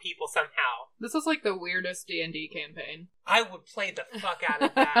help people somehow. This is like the weirdest D&D campaign. I would play the fuck out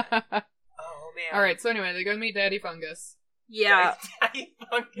of that. Oh, man. Alright, so anyway, they go meet Daddy Fungus. Yeah. Daddy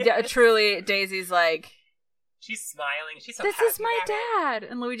fungus. Yeah, truly, Daisy's like, She's smiling. She's so this happy is my about it. dad.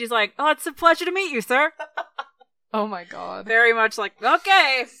 And Luigi's like, oh, it's a pleasure to meet you, sir. Oh my god. Very much like,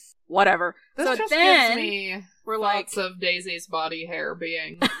 okay, whatever. This so just then gives me we're like, thoughts of Daisy's body hair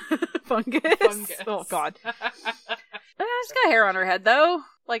being fungus. fungus. Oh, God. She's got hair on her head, though,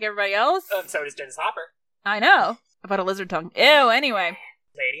 like everybody else. So does Dennis Hopper. I know. About a lizard tongue. Ew, anyway.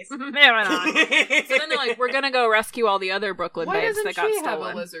 Ladies. Yeah, right on. So then they're like, we're gonna go rescue all the other Brooklyn Why babes doesn't that got she stolen.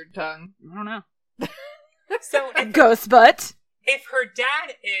 have a lizard tongue? I don't know. So Ghost butt. if her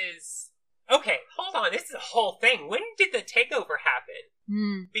dad is... Okay, hold on. This is a whole thing. When did the takeover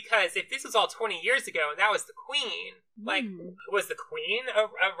happen? Because if this was all 20 years ago and that was the queen, like, was the queen a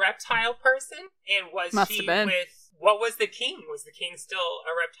reptile person? And was Must she have been. with... What was the king? Was the king still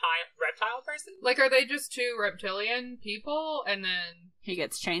a reptile person? Like, are they just two reptilian people and then He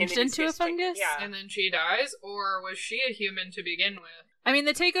gets And changed then into a it's just- fungus? yeah. she dies? Or was she a human to begin with? I mean,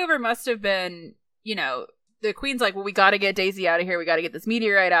 the takeover must have been, you know, the Queen's like, well, we gotta get Daisy out of here. We gotta get this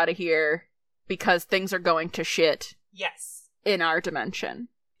meteorite out of here because things are going to shit Yes. in our dimension.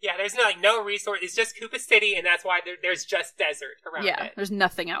 Yeah, there's no resource. It's just Koopa City, and that's why there's just desert around Yeah, it. there's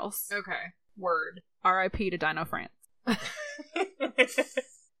nothing else. Okay. Word. R.I.P. to Dino France.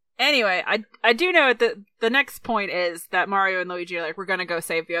 Anyway, I do know the next point is that Mario and Luigi are like, we're gonna go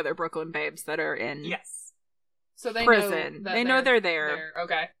save the other Brooklyn babes that are in Yes. So they prison. know They know they're there.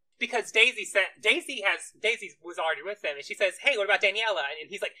 Okay. Because Daisy was already with them, and she says, "Hey, what about Daniela?" And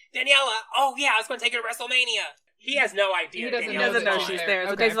he's like, "Daniela? Oh yeah, I was going to take her to WrestleMania." He has no idea. He doesn't He know doesn't that know she's she's there. there.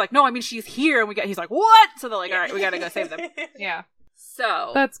 So Okay. Daisy's like, no, I mean, she's here. And he's like, what? So they're like, all right, we gotta go save them. Yeah.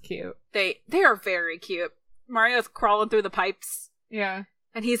 So That's cute. they are very cute. Mario's crawling through the pipes, Yeah.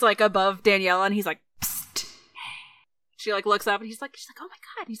 and he's like above Daniela, and he's like, psst. She like looks up, and she's like, oh my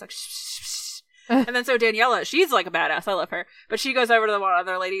god. And he's like, shh, shh, shh. And then so Daniela, she's like a badass. I love her. But she goes over to the one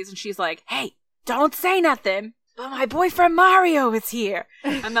other ladies, and she's like, hey, don't say nothing, but my boyfriend Mario is here.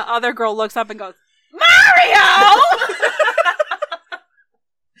 And the other girl looks up and goes, Mario!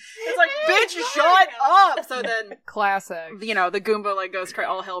 It's like, bitch, shut up! So then, Classic. you know, the Goomba like goes crazy,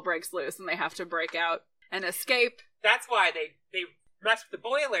 all hell breaks loose, and they have to break out and escape. That's why they messed with the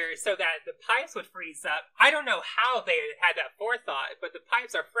boiler so that the pipes would freeze up. I don't know how they had that forethought, but the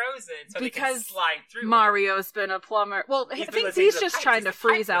pipes are frozen so they can Because slide through. Mario's been a plumber. Well, I He's been think listening he's to the just pipes. trying He's to a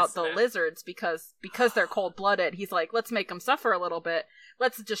freeze pipe out the listener. lizards because they're cold-blooded. He's like, let's make them suffer a little bit.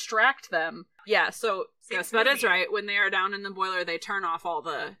 Let's distract them. Yeah, so Seems Spud is movie. right. When they are down in the boiler, they turn off all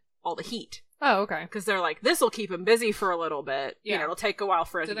the heat. Oh, okay. Because they're like, this will keep him busy for a little bit. You Yeah. know, it'll take a while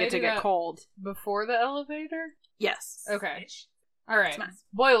for it Do to they get do that cold. Before the elevator? Yes. Okay. All right. Smash.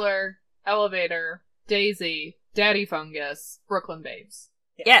 Boiler, elevator, Daisy, Daddy Fungus, Brooklyn Babes.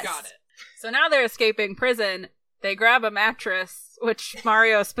 Yes. Got it. So now they're escaping prison. They grab a mattress, which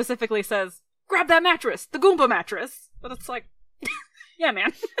Mario specifically says, grab that mattress, the Goomba mattress. But it's like, yeah,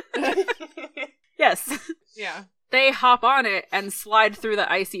 man. Yes. Yeah. They hop on it and slide through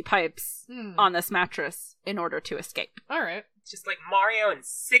the icy pipes Hmm. on this mattress in order to escape. All right. Just like Mario and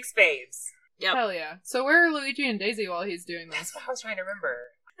 6 babes. Yep. Hell yeah. So where are Luigi and Daisy while he's doing That's this? what I was trying to remember.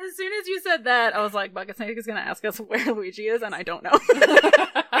 As soon as you said that, I was like, Bucket Snake is going to ask us where Luigi is, and I don't know.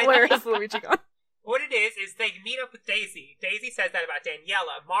 Where is Luigi gone? What it is they meet up with Daisy. Daisy says that about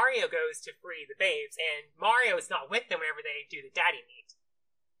Daniela. Mario goes to free the babes, and Mario is not with them whenever they do the daddy meet.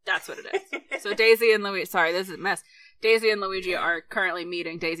 That's what it is. So Daisy and Luigi, sorry, this is a mess. Daisy and Luigi are currently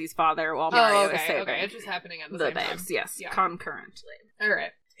meeting Daisy's father while Mario Oh, is okay. saving Okay. It's just happening at the the same babes. time. Yes, Yeah. concurrently. All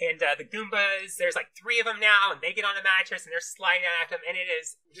right. And the Goombas, there's like 3 of them now, and they get on a mattress, and they're sliding at them, and it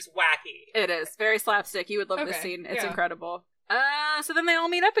is just wacky. It is very slapstick. You would love this Okay, scene. It's yeah. incredible. So then they all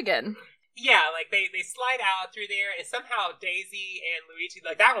meet up again. Yeah, like they slide out through there, and somehow Daisy and Luigi,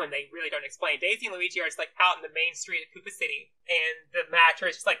 like that one they really don't explain. Daisy and Luigi are just like out in the main street of Koopa City, and the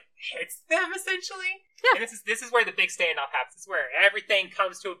mattress just like hits them essentially. Yeah. And this is where the big standoff happens. This is where everything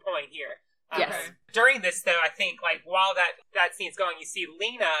comes to a point here. Yes. During this, though, I think like while that scene's going, you see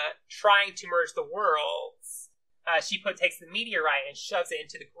Lena trying to merge the worlds. She takes the meteorite and shoves it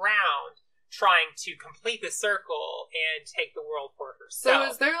into the ground, trying to complete the circle and take the world for So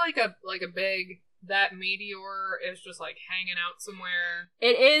herself. is there like a big that meteor is just like hanging out somewhere,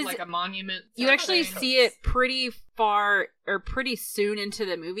 It is. like a monument? You type actually thing? see it pretty far or pretty soon into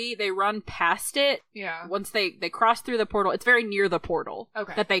the movie. They run past it Yeah. once they cross through the portal. It's very near the portal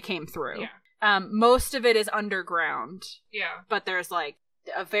Okay. that they came through. Yeah. Most of it is underground, Yeah. but there's like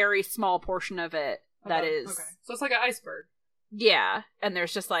a very small portion of it that is. Okay. So it's like an iceberg. Yeah, and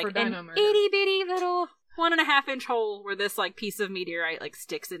there's just like For an Dino Murder. itty bitty little 1.5 inch hole where this like piece of meteorite like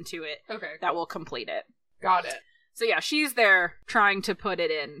sticks into it Okay. that will complete it. Got it. So yeah, she's there trying to put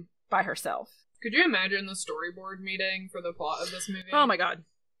it in by herself. Could you imagine the storyboard meeting for the plot of this movie? Oh my god.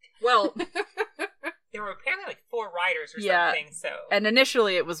 Well, There were apparently like 4 writers or Yeah. something, so... and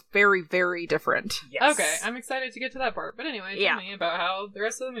initially it was very, very different. Yes. Okay, I'm excited to get to that part. But anyway, tell Yeah. me about how the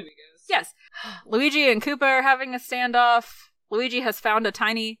rest of the movie goes. Yes. Luigi and Koopa are having a standoff. Luigi has found a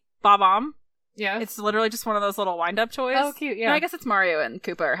tiny Bob-omb. Yeah. It's literally just one of those little wind-up toys. Oh, cute, yeah. No, I guess it's Mario and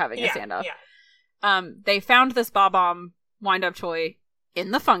Koopa are having a Yeah, standoff. yeah. They found this Bob-omb wind-up toy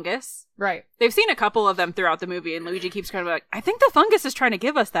in the fungus. Right. They've seen a couple of them throughout the movie, and Luigi keeps kind of like, I think the fungus is trying to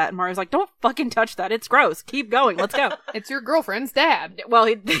give us that. And Mario's like, don't fucking touch that. It's gross. Keep going. Let's go. It's your girlfriend's dad. Well,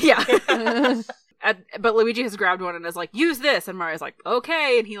 yeah. But Luigi has grabbed one and is like, use this. And Mario's like,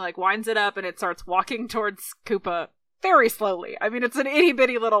 okay. And he like winds it up and it starts walking towards Koopa very slowly. I mean, it's an itty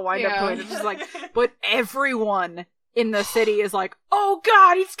bitty little wind up Yeah. toy. It's just like, but everyone in the city is like, oh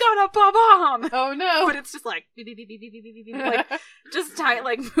god, he's got a bomb! Oh no. But it's just like, beep, beep, beep, beep, beep, beep, beep, beep, like, just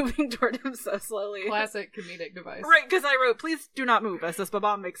like moving toward him so slowly. Classic comedic device. Right, because I wrote, please do not move as this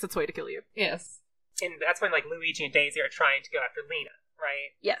bomb makes its way to kill you. Yes. And that's when, like, Luigi and Daisy are trying to go after Lena,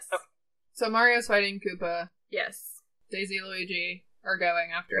 right? Yes. Okay. So Mario's fighting Koopa. Yes. Daisy and Luigi are going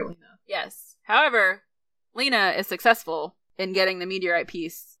after Lena. Yes. However, Lena is successful in getting the meteorite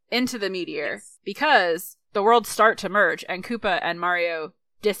piece into the meteor because the worlds start to merge and Koopa and Mario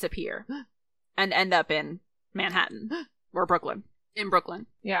disappear and end up in Manhattan or Brooklyn. In Brooklyn.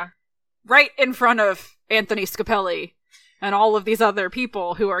 Yeah. Right in front of Anthony Scapelli and all of these other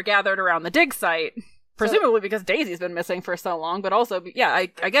people who are gathered around the dig site. Presumably because Daisy's been missing for so long, but also, yeah,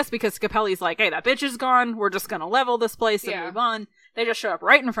 I guess because Scapelli's like, hey, that bitch is gone, we're just gonna level this place and move on. They just show up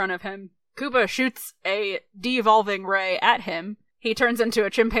right in front of him. Koopa shoots a de-evolving ray at him. He turns into a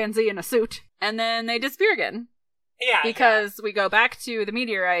chimpanzee in a suit, and then they disappear again. Yeah. Because we go back to the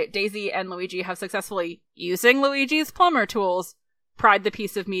meteorite, Daisy and Luigi have successfully, using Luigi's plumber tools, pried the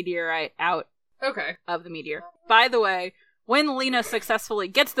piece of meteorite out of the meteor. By the way, when Lena successfully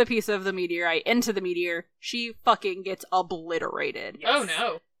gets the piece of the meteorite into the meteor, she fucking gets obliterated. Yes. Oh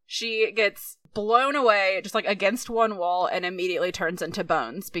no. She gets blown away, just like against one wall, and immediately turns into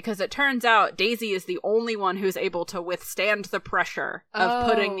bones, because it turns out Daisy is the only one who's able to withstand the pressure of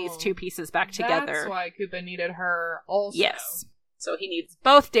putting these two pieces back together. That's why Koopa needed her also. Yes. So he needs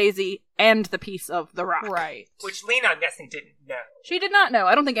both Daisy and the piece of the rock. Right. Which Lena, I'm guessing, didn't know. She did not know.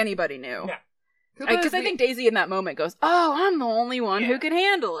 I don't think anybody knew. No. Because I think Daisy in that moment goes, oh, I'm the only one who can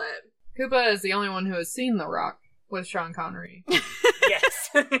handle it. Koopa is the only one who has seen The Rock with Sean Connery. Yes.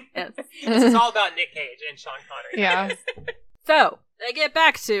 Yes. This is all about Nick Cage and Sean Connery. Yeah. So, they get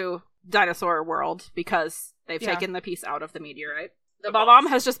back to Dinosaur World because they've taken the piece out of the meteorite. The bomb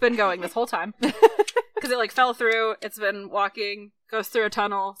has just been going this whole time. Because it, like, fell through, it's been walking, goes through a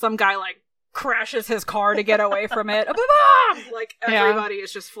tunnel, some guy, like, crashes his car to get away from it. A bomb! Like, everybody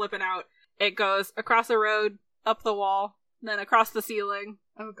is just flipping out. It goes across a road, up the wall, then across the ceiling,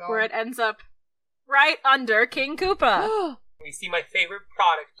 where it ends up right under King Koopa. We see my favorite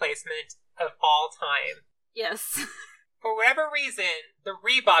product placement of all time. Yes. For whatever reason, the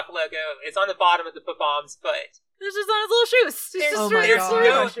Reebok logo is on the bottom of the Bomb's foot. It's just on his little shoes. There's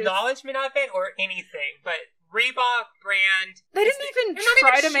no acknowledgement of it or anything, but Reebok brand... They didn't even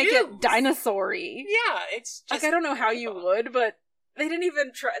try to make it dinosaur-y. Yeah, it's just... Like, I don't know how you would, but they didn't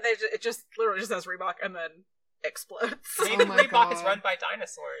even try... It just literally just says Reebok and then explodes. Maybe Reebok is run by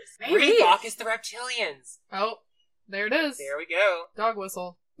dinosaurs. Maybe. Reebok is the reptilians. Oh, there it is. There we go. Dog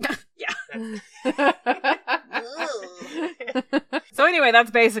whistle. Yeah. So anyway,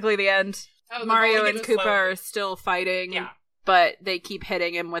 that's basically the end. Mario and Koopa are still fighting, but they keep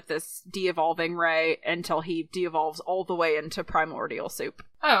hitting him with this de-evolving ray until he de-evolves all the way into primordial soup.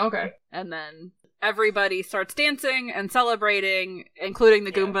 Oh, okay. And then everybody starts dancing and celebrating, including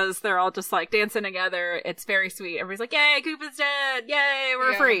the Goombas. They're all just like dancing together. It's very sweet. Everybody's like, yay, Koopa's dead! Yay,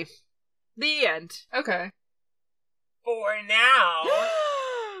 we're free! The end. Okay. For now,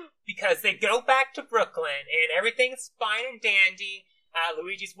 because they go back to Brooklyn and everything's fine and dandy.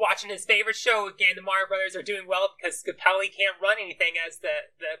 Luigi's watching his favorite show again. The Mario Brothers are doing well because Scapelli can't run anything as the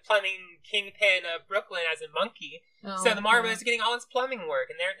plumbing kingpin of Brooklyn as a monkey. So the Mario Brothers are getting all this plumbing work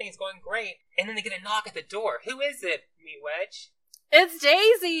and everything's going great. And then they get a knock at the door. Who is it, Meat Wedge? It's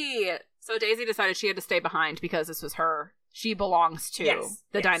Daisy! So Daisy decided she had to stay behind because this was her. She belongs to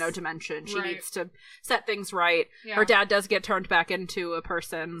the Dino Dimension. She needs to set things right. Yeah. Her dad does get turned back into a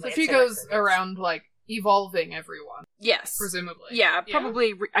person. So she goes around, like, evolving everyone. Yes. Presumably. Yeah,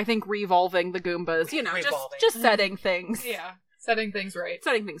 probably, I think, revolving the Goombas. You know, just setting things. Yeah. Setting things right.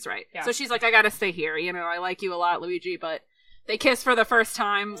 Setting things right. Yeah. So she's like, I gotta stay here. You know, I like you a lot, Luigi, but they kiss for the first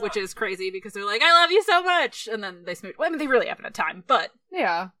time, which is crazy because they're like, I love you so much! And then they smooch. Well, I mean, they really haven't had time, but...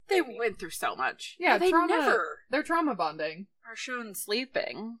 Yeah. They went through so much. Yeah, they never... They're trauma bonding. Are shown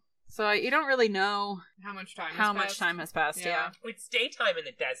sleeping. So you don't really know how much time has passed. Yeah. It's daytime in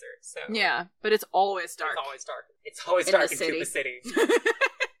the desert, so yeah, but it's always dark. It's always dark in Koopa City.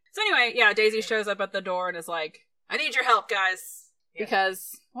 So anyway, yeah, Daisy shows up at the door and is like, "I need your help, guys." Yeah.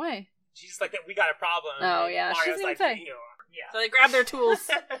 Because why? She's like, "We got a problem." Oh yeah, Mario's she's like, say. So they grab their tools.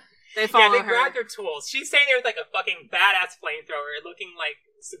 They follow her. Grab their tools. She's standing there with like a fucking badass flamethrower, looking like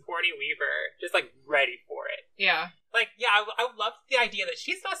Sigourney Weaver, just like ready for it. Yeah. Like, yeah, I love the idea that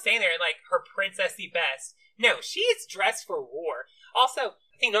she's not standing there in like her princessy best. No, she's dressed for war. Also,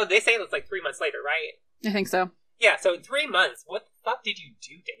 I think they say it's like 3 months later, right? I think so. Yeah, so in 3 months, what the fuck did you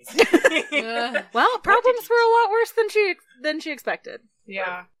do, Daisy? Well, problems were a lot worse than she expected.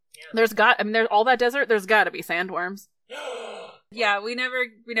 Yeah. There's all that desert, there's gotta be sandworms. Yeah, we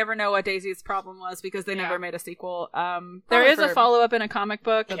never know what Daisy's problem was because they never made a sequel. There is a follow-up in a comic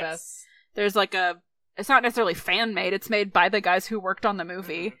book. The best. There's like it's not necessarily fan-made, it's made by the guys who worked on the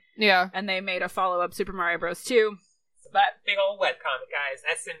movie. Yeah. And they made a follow-up, Super Mario Bros. 2. But big old webcomic, guys.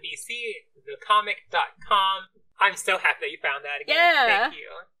 SMBC, thecomic.com. I'm so happy that you found that again. Yeah. Thank you.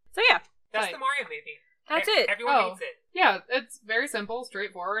 So yeah. That's the Mario movie. That's it. Everyone needs it. Yeah, it's very simple,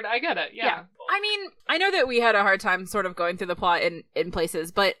 straightforward. I get it. Yeah. I mean, I know that we had a hard time sort of going through the plot in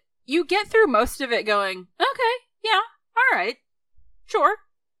places, but you get through most of it going, okay, yeah, all right, sure,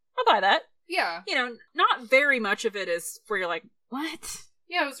 I'll buy that. Yeah. You know, not very much of it is where you're like, what?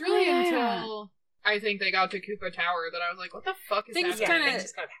 Yeah, it was really until I think they got to Koopa Tower that I was like, what the fuck is happening?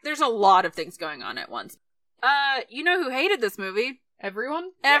 There's a lot of things going on at once. You know who hated this movie? Everyone?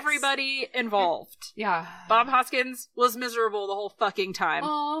 Everybody involved. Yeah. Bob Hoskins was miserable the whole fucking time.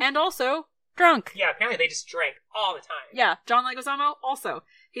 Aww. And also drunk. Yeah, apparently they just drank all the time. Yeah, John Leguizamo also.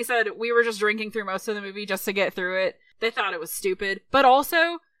 He said, we were just drinking through most of the movie just to get through it. They thought it was stupid. But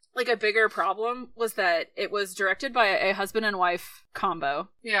also, like, a bigger problem was that it was directed by a husband and wife combo.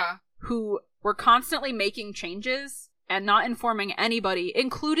 Yeah. Who were constantly making changes and not informing anybody,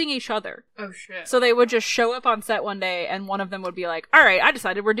 including each other. Oh, shit. So they would just show up on set one day, and one of them would be like, all right, I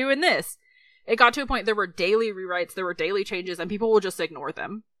decided we're doing this. It got to a point there were daily rewrites, there were daily changes, and people would just ignore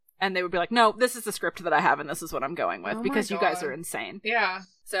them. And they would be like, no, this is the script that I have, and this is what I'm going with, because you guys are insane. Yeah.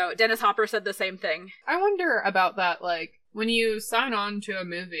 So Dennis Hopper said the same thing. I wonder about that, like, when you sign on to a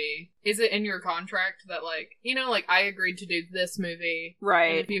movie, is it in your contract that, like, you know, like, I agreed to do this movie.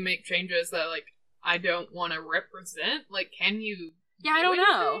 Right. And if you make changes that, like, I don't want to represent, like, can you Yeah, I don't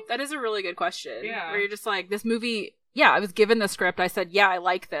know. That is a really good question. Yeah. Where you're just like, this movie, yeah, I was given the script, I said, yeah, I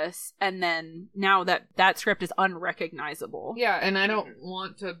like this, and then now that script is unrecognizable. Yeah, and I don't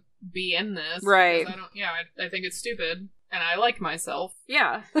want to be in this. Right. I think it's stupid, and I like myself.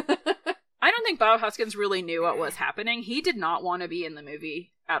 Yeah. I don't think Bob Hoskins really knew what was happening. He did not want to be in the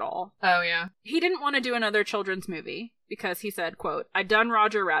movie at all. Oh, yeah. He didn't want to do another children's movie because he said, quote, I done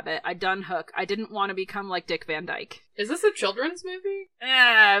Roger Rabbit, I done Hook, I didn't want to become like Dick Van Dyke. Is this a children's movie?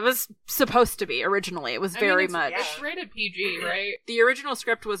 It was supposed to be originally. It was very much. It's rated PG, right? The original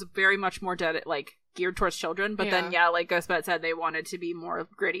script was very much more geared towards children, but then, like Ghostbet said, they wanted to be more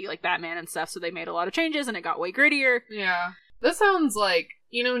gritty, like Batman and stuff, so they made a lot of changes and it got way grittier. Yeah. This sounds like,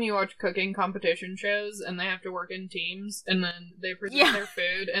 you know when you watch cooking competition shows and they have to work in teams and then they present their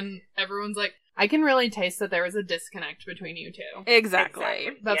food and everyone's like, I can really taste that there was a disconnect between you two. Exactly.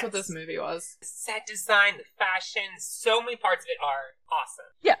 That's what this movie was. The set design, the fashion, so many parts of it are awesome.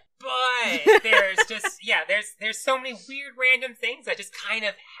 Yeah. But there's just, there's so many weird random things that just kind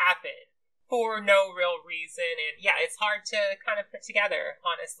of happen for no real reason. And yeah, it's hard to kind of put together,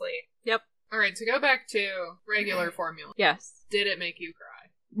 honestly. Yep. All right, to go back to regular formula. Yes. Did it make you cry?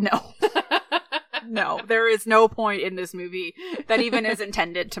 No. No, there is no point in this movie that even is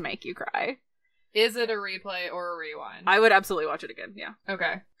intended to make you cry. Is it a replay or a rewind? I would absolutely watch it again, yeah.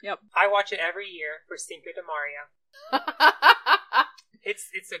 Okay. Yep. I watch it every year for Cinco de Mayo.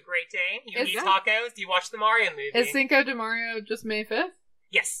 It's a great day. You eat tacos, you watch the Mario movie. Is Cinco de Mayo just May 5th?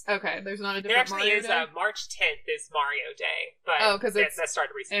 Yes. Okay, there's not a different Mario There actually Day? is March 10th is Mario Day, but because that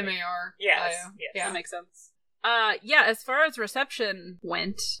started recently. MAR. Yes. Yeah, that makes sense. Yeah, as far as reception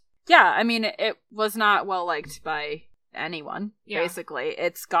went, yeah, I mean, it was not well liked by anyone, basically.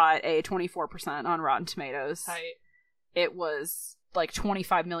 It's got a 24% on Rotten Tomatoes. Tight. It was like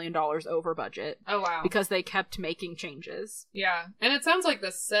 $25 million over budget. Oh, wow. Because they kept making changes. Yeah. And it sounds like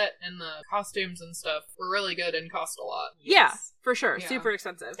the set and the costumes and stuff were really good and cost a lot. Yes. Yeah, for sure. Yeah. Super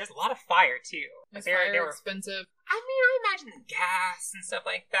expensive. There's a lot of fire, too. Is They fire were expensive? I mean, I imagine gas and stuff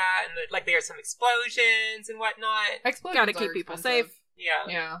like that, and there's some explosions and whatnot. Explosions Gotta keep are people expensive. safe. Yeah.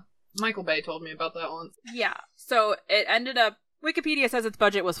 Yeah. Michael Bay told me about that once. Yeah. So it ended up, Wikipedia says its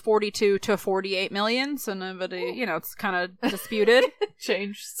budget was 42 to 48 million, so nobody, it's kind of disputed.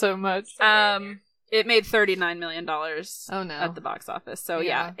 Changed so much. It made $39 million at the box office. So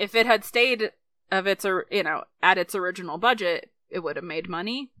yeah, if it had stayed at its original budget, it would have made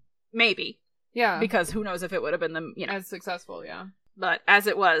money. Maybe. Yeah. Because who knows if it would have been as successful, yeah. But as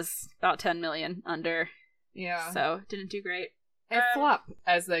it was, about 10 million under. Yeah. So didn't do great. A flop,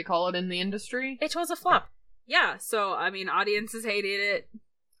 as they call it in the industry. It was a flop. Yeah, so, I mean, audiences hated it.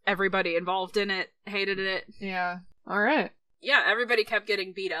 Everybody involved in it hated it. Yeah. All right. Yeah, everybody kept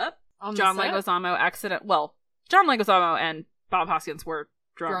getting beat up. John Leguizamo and Bob Hoskins were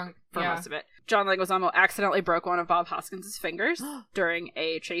drunk for most of it. John Leguizamo accidentally broke one of Bob Hoskins' fingers during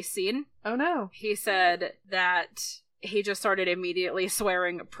a chase scene. Oh, no. He said that he just started immediately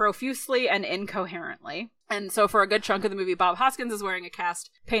swearing profusely and incoherently. And so for a good chunk of the movie, Bob Hoskins is wearing a cast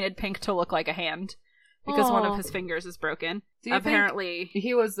painted pink to look like a hand because one of his fingers is broken. Do you Apparently, think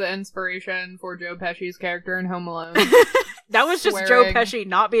he was the inspiration for Joe Pesci's character in Home Alone? that was just Joe Pesci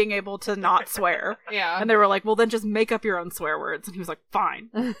not being able to not swear. Yeah. And they were like, well, then just make up your own swear words. And he was like, fine.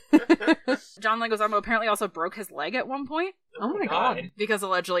 John Leguizamo apparently also broke his leg at one point. Oh my god. Because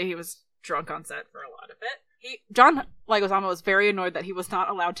allegedly he was drunk on set for a lot of it. John Leguizamo was very annoyed that he was not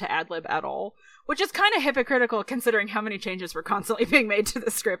allowed to ad-lib at all, which is kind of hypocritical considering how many changes were constantly being made to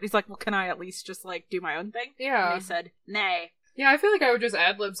the script. He's like, well, can I at least just, like, do my own thing? Yeah. And he said, nay. Yeah, I feel like I would just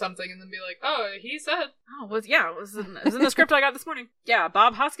ad-lib something and then be like, oh, he said. Oh, it was in the script I got this morning. Yeah,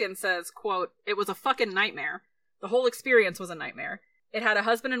 Bob Hoskins says, quote, it was a fucking nightmare. The whole experience was a nightmare. It had a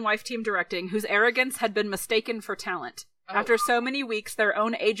husband and wife team directing whose arrogance had been mistaken for talent. Oh. After so many weeks, their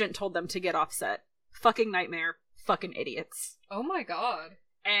own agent told them to get off set. Fucking nightmare. Fucking idiots. Oh my god.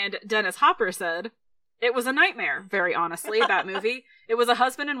 And Dennis Hopper said, it was a nightmare, very honestly, that movie. It was a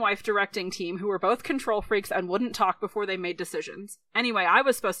husband and wife directing team who were both control freaks and wouldn't talk before they made decisions. Anyway, I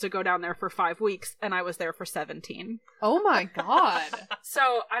was supposed to go down there for 5 weeks, and I was there for 17. Oh my god.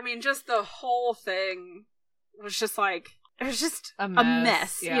 So, I mean, just the whole thing was just like, it was just a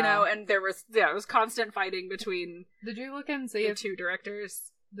mess, yeah. You know, and there was constant fighting between Did you look and see the if two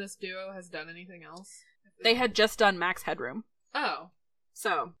directors. This duo has done anything else? They had just done Max Headroom. Oh.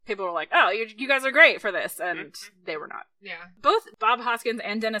 So people were like, oh, you guys are great for this. And they were not. Yeah. Both Bob Hoskins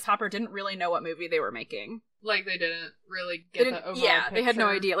and Dennis Hopper didn't really know what movie they were making. Like, they didn't really get the overall picture. They had no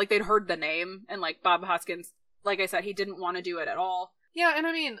idea. Like, they'd heard the name. And, like, Bob Hoskins, like I said, he didn't want to do it at all. Yeah, and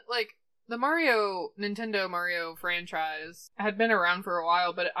I mean, like, the Nintendo Mario franchise had been around for a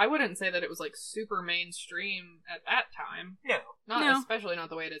while, but I wouldn't say that it was, like, super mainstream at that time. No. Especially not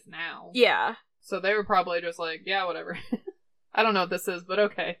the way it is now. Yeah. So they were probably just like, yeah, whatever. I don't know what this is, but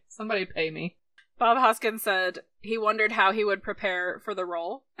okay. Somebody pay me. Bob Hoskins said he wondered how he would prepare for the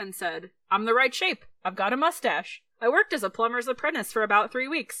role and said, I'm the right shape. I've got a mustache. I worked as a plumber's apprentice for about 3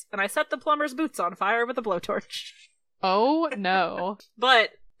 weeks, and I set the plumber's boots on fire with a blowtorch. Oh, no. But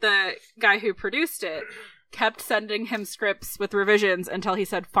the guy who produced it kept sending him scripts with revisions until he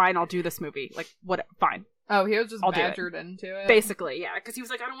said, fine, I'll do this movie. Like, what? Fine. Oh, he was just I'll badgered into it? Basically, yeah. Because he was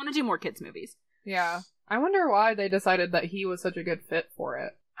like, I don't want to do more kids' movies. Yeah. I wonder why they decided that he was such a good fit for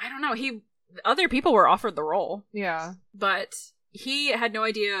it. I don't know. Other people were offered the role. Yeah. But he had no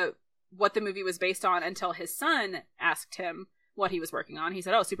idea what the movie was based on until his son asked him what he was working on. He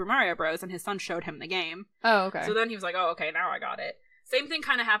said, oh, Super Mario Bros. And his son showed him the game. Oh, okay. So then he was like, oh, okay, now I got it. Same thing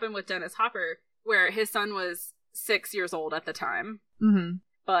kind of happened with Dennis Hopper, where his son was 6 years old at the time. Mm-hmm.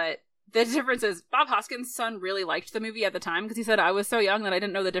 But the difference is Bob Hoskins' son really liked the movie at the time because he said, I was so young that I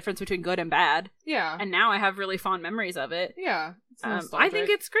didn't know the difference between good and bad. Yeah. And now I have really fond memories of it. Yeah. I think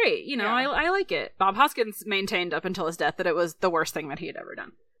it's great. You know, Yeah. I like it. Bob Hoskins maintained up until his death that it was the worst thing that he had ever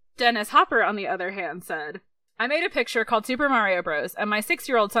done. Dennis Hopper, on the other hand, said, I made a picture called Super Mario Bros. And my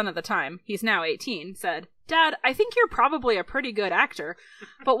 6-year-old son at the time, he's now 18, said, Dad, I think you're probably a pretty good actor,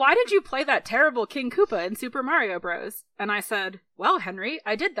 but why did you play that terrible King Koopa in Super Mario Bros? And I said, well, Henry,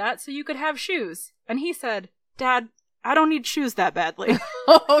 I did that so you could have shoes. And he said, Dad, I don't need shoes that badly.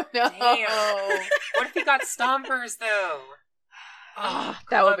 Oh, no. Damn. What if he got stompers, though? Oh,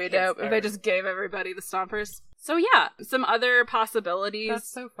 that would be dope if they just gave everybody the stompers. So yeah, some other possibilities.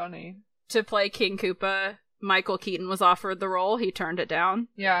 That's so funny. To play King Koopa. Michael Keaton was offered the role. He turned it down.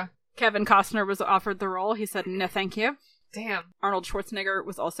 Yeah. Kevin Costner was offered the role. He said, no, thank you. Damn. Arnold Schwarzenegger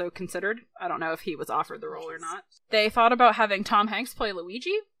was also considered. I don't know if he was offered the role or not. They thought about having Tom Hanks play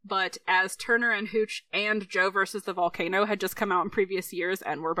Luigi, but as Turner and Hooch and Joe versus the Volcano had just come out in previous years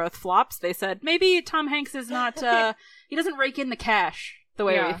and were both flops, they said, maybe Tom Hanks is not, he doesn't rake in the cash the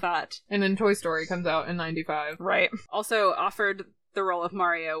way we thought. And then Toy Story comes out in 95. Right. Also offered the role of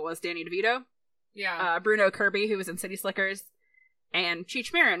Mario was Danny DeVito. Yeah. Bruno Kirby, who was in City Slickers. And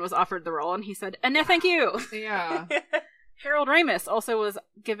Cheech Marin was offered the role, and he said, no, thank you. Yeah. Harold Ramis also was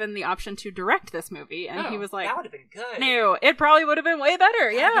given the option to direct this movie, and he was like, that would have been good. No, it probably would have been way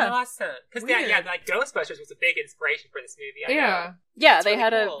better, That would have been awesome. Because, like, Ghostbusters was a big inspiration for this movie. Yeah, It's they really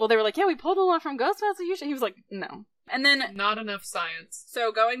had cool. well, they were like, yeah, we pulled a lot from Ghostbusters. He was like, no. And then, Not enough science.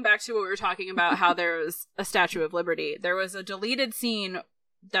 so going back to what we were talking about, how there was a Statue of Liberty, there was a deleted scene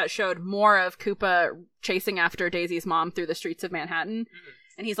that showed more of Koopa chasing after Daisy's mom through the streets of Manhattan.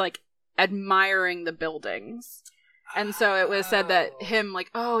 And he's like admiring the buildings. And so it was said that him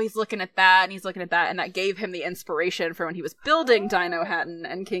like, oh, he's looking at that and he's looking at that. And that gave him the inspiration for when he was building Dino Hatton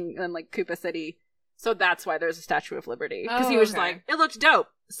and like Koopa City. So that's why there's a Statue of Liberty. Because he was like, it looked dope.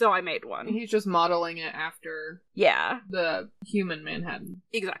 so I made one. He's just modeling it after Yeah. the human Manhattan.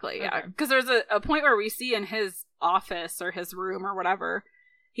 Exactly, yeah. Okay. Because there's a point where we see in his office or his room or whatever,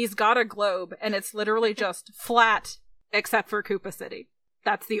 he's got a globe, and it's literally just flat, except for Koopa City.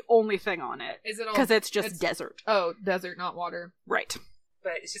 That's the only thing on it. Is it all? Because it's just desert. Oh, desert, not water. Right.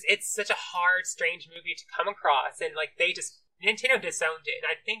 But it's such a hard, strange movie to come across, and like Nintendo disowned it. And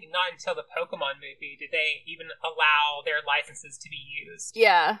I think not until the Pokemon movie did they even allow their licenses to be used.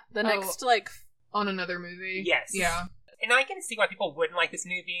 Yeah. The Oh. next, like... On another movie. Yes. Yeah. And I can see why people wouldn't like this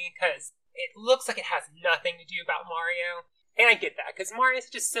movie, because it looks like it has nothing to do about Mario. And I get that, because Mario is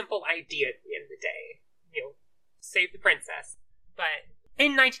such a simple idea at the end of the day. Save the princess. But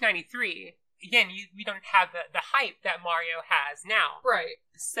in 1993, again, we don't have the hype that Mario has now. Right.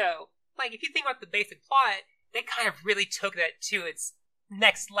 So, like, if you think about the basic plot, they kind of really took that to its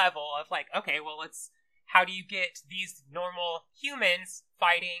next level of like, okay, well, how do you get these normal humans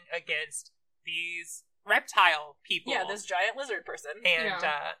fighting against these reptile people? Yeah, this giant lizard person. And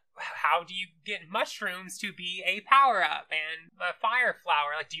how do you get mushrooms to be a power-up and a fire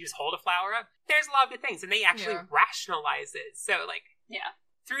flower? Like, do you just hold a flower up? There's a lot of good things, and they actually rationalize it. So, like,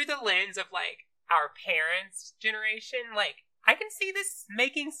 through the lens of, like, our parents' generation, like, I can see this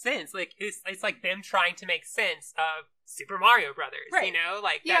making sense. Like, it's like them trying to make sense of Super Mario Brothers, right.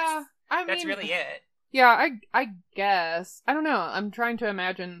 Like, Yeah, that's really it. Yeah, I guess. I don't know. I'm trying to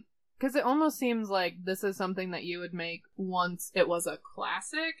imagine, because it almost seems like this is something that you would make once it was a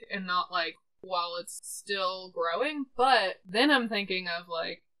classic and not like while it's still growing. But then I'm thinking of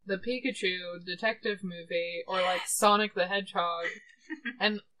like the Pikachu detective movie or like Sonic the Hedgehog.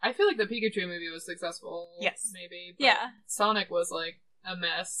 And I feel like the Pikachu movie was successful. Yes. Maybe. But Yeah. Sonic was like a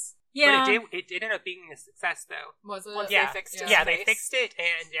mess. Yeah. But it did end up being a success, though. Was it? Once Yeah. they fixed his Yeah, they face. fixed it,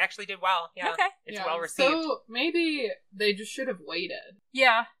 and it actually did well. Yeah. Okay. It's well received. So maybe they just should have waited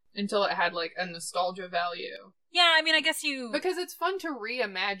Yeah. until it had like a nostalgia value. Yeah, I mean, I guess you... Because it's fun to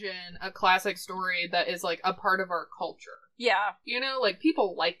reimagine a classic story that is like a part of our culture. Yeah. You know, like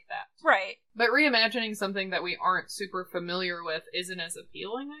people like that. Right. But reimagining something that we aren't super familiar with isn't as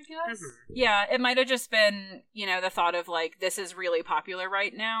appealing, I guess. Mhm. Yeah, it might have just been, the thought of, like, this is really popular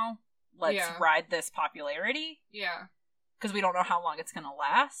right now. Let's ride this popularity. Yeah. Because we don't know how long it's going to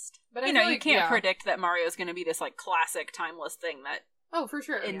last. But I you feel you like, can't predict that Mario's going to be this, like, classic, timeless thing that Oh, for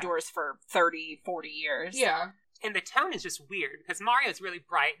sure. endures for 30, 40 years. Yeah. And the tone is just weird, because Mario's really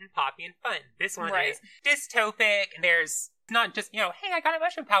bright and poppy and fun. This one Right. is dystopic, and there's not just, hey, I got a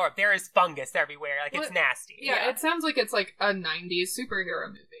mushroom power up. There is fungus everywhere. Like, it's Well, nasty. Yeah, it sounds like it's like a 90s superhero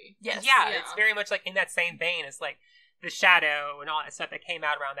movie. Yes. Yeah, Yeah. it's very much like in that same vein as, like, The Shadow and all that stuff that came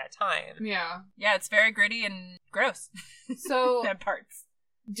out around that time. Yeah. Yeah, it's very gritty and gross. So, At parts.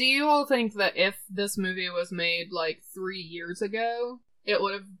 do you all think that if this movie was made like 3 years ago, it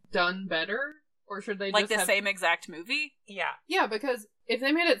would have done better? Or should they Like just the have... same exact movie? Yeah. Yeah, because if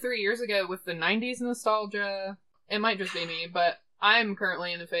they made it 3 years ago with the 90s nostalgia, it might just be me, but I'm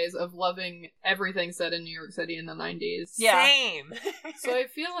currently in the phase of loving everything set in New York City in the 90s. Yeah. Same. So I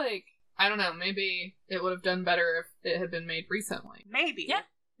feel like, I don't know, maybe it would have done better if it had been made recently. Maybe. Yeah,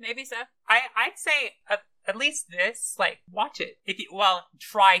 maybe so. I'd say at least this, like, watch it.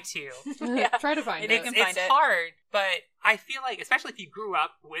 Try to. Yeah. Try to find If you it. can It's find it. hard, but I feel like, especially if you grew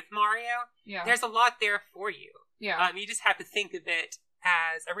up with Mario, Yeah. there's a lot there for you. Yeah. You just have to think of it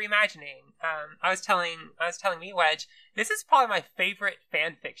as a reimagining. I was telling Meat Wedge, this is probably my favorite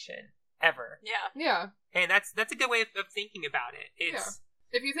fan fiction ever, Yeah. Yeah. and that's a good way of thinking about it. It's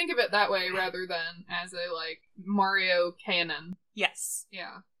If you think of it that way rather than as a, like, Mario canon. yes,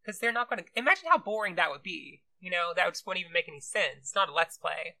 Yeah. because they're not going to imagine how boring that would be. That just wouldn't even make any sense. It's not a Let's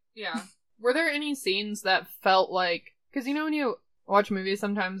Play. Yeah. Were there any scenes that felt like... Because you know when you watch movies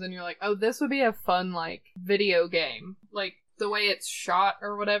sometimes and you're like, oh, this would be a fun, like, video game. Like, the way it's shot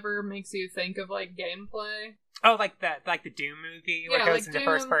or whatever makes you think of, like, gameplay. Oh, like the Doom movie where Yeah, it goes like into Doom,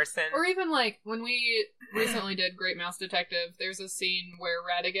 first person. Or even, like, when we recently did Great Mouse Detective, there's a scene where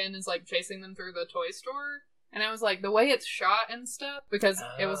Ratigan is, like, chasing them through the toy store. And I was like, the way it's shot and stuff, because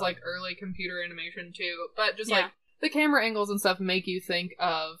it was, like, early computer animation, too. But just, like, the camera angles and stuff make you think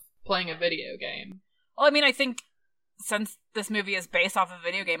of playing a video game. Well, I mean, I think since this movie is based off of a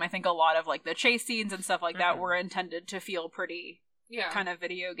video game, I think a lot of, like, the chase scenes and stuff like that were intended to feel pretty kind of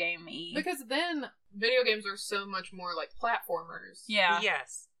video game-y. Because then video games are so much more like platformers. Yeah.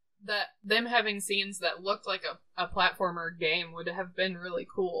 Yes. That them having scenes that looked like a platformer game would have been really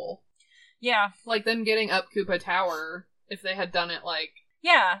cool. Yeah. Like them getting up Koopa Tower, if they had done it like,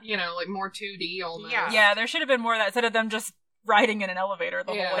 Yeah. like more 2D almost. Yeah. There should have been more of that instead of them just riding in an elevator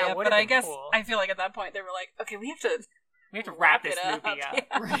the Yeah, whole way that up. would've But I been guess cool. I feel like at that point they were like, okay, we have to We have to wrap this Wrap it movie up.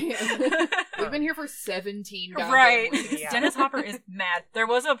 up. Right. We've been here for 17 goddamn Right. weeks. Yeah. Dennis Hopper is mad. There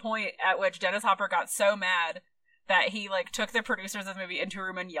was a point at which Dennis Hopper got so mad that he like took the producers of the movie into a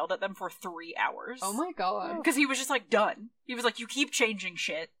room and yelled at them for 3 hours. Oh my god. Because he was just like done. He was like, you keep changing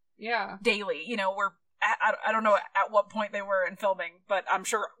shit Yeah. daily. You know, I don't know at what point they were in filming, but I'm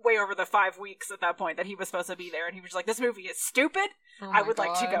sure way over the 5 weeks at that point that he was supposed to be there, and he was like, this movie is stupid. Oh I my would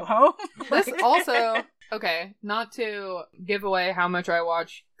like to God. go home. This also, okay, not to give away how much I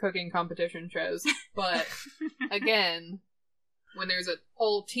watch cooking competition shows, but again, when there's a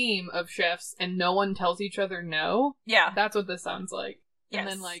whole team of chefs and no one tells each other no, Yeah. that's what this sounds like. And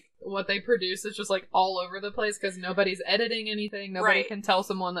Yes. then, like, what they produce is just, like, all over the place because nobody's editing anything. Nobody Right. can tell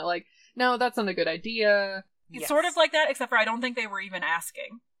someone that, like, no, that's not a good idea. It's Yes. sort of like that, except for I don't think they were even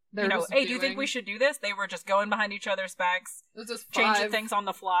asking. They're You know, just hey, do you think doing- we should do this? They were just going behind each other's backs, It was just changing five, things on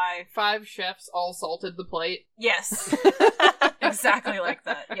the fly. 5 chefs all salted the plate. Yes. Exactly like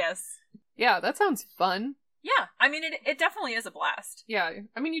that. Yes. Yeah, that sounds fun. Yeah. I mean, it definitely is a blast, Yeah,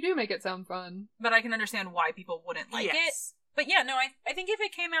 I mean, you do make it sound fun. but I can understand why people wouldn't like it. Yes. But yeah, no, I think if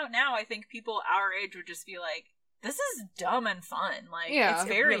it came out now, I think people our age would just be like, this is dumb and fun. Like, Yeah. it's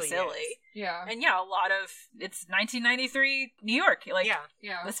It very really silly. is. Yeah. And yeah, it's 1993 New York. Like, Yeah.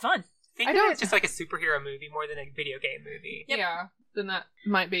 Yeah. it's fun. Think I of don't- it as just like a superhero movie more than a video game movie. Yep. Yeah. Then that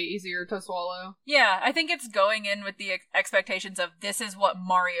might be easier to swallow. Yeah, I think it's going in with the expectations of this is what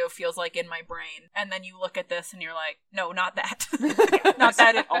Mario feels like in my brain. And then you look at this and you're like, no, not that. Not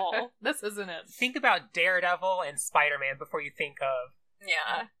that at all. This isn't it. Think about Daredevil and Spider-Man before you think of,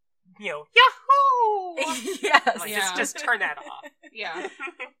 Yeah. Yahoo! Yes. Like, Yeah. just turn that off. Yeah.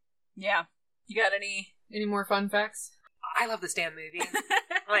 Yeah. You got any? Any more fun facts? I love this damn movie.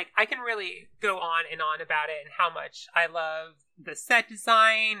 Like, I can really go on and on about it and how much I love the set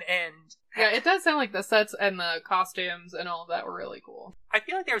design, and Yeah, it does sound like the sets and the costumes and all of that were really cool. I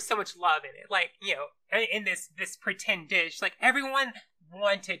feel like there was so much love in it. Like, in this pretend dish, like, everyone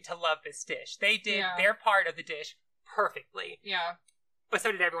wanted to love this dish. They did Yeah. their part of the dish perfectly, Yeah. but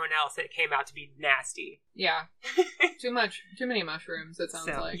so did everyone else. It came out to be nasty. Yeah. Too many mushrooms, it sounds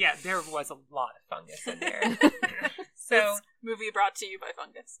So, like. yeah, there was a lot of fungus in there. So, This movie brought to you by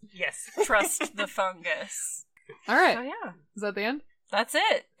fungus. yes. Trust the fungus. All right. So yeah, Is that the end? that's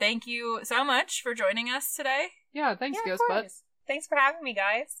it. Thank you so much for joining us today. Yeah, thanks, Yeah, of Ghost Butt. course. Thanks for having me,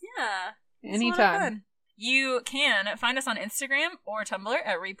 guys. Yeah. It's a lot of Anytime. fun. You can find us on Instagram or Tumblr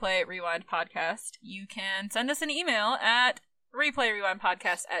at Replay Rewind Podcast. You can send us an email at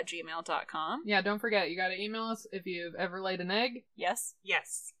replayrewindpodcast@gmail.com. Yeah, don't forget, you gotta email us if you've ever laid an egg. Yes.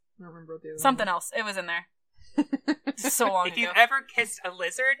 Yes. I don't remember what the other Something else. It was in there. So long If ago. you've ever kissed a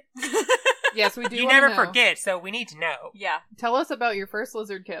lizard, Yes, we do. you wanna never know. forget, so we need to know. Yeah, Tell us about your first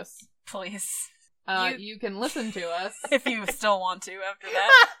lizard kiss. please. You can listen to us If you still want to after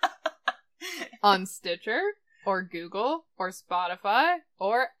that. on Stitcher or Google or Spotify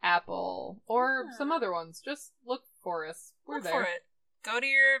or Apple or some other ones. Just look for us. We're Look there. for it. Go to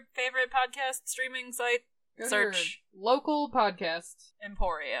your favorite podcast streaming site. Go to Search your local podcast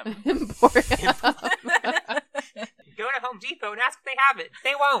Emporium. Emporium. Go to Home Depot and ask if they have it.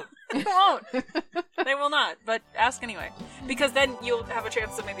 They won't. They won't. They will not. But ask anyway, because then you'll have a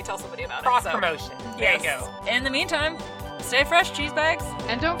chance to maybe tell somebody about Cross it. promotion. There Yes. you go. In the meantime, stay fresh, cheese bags.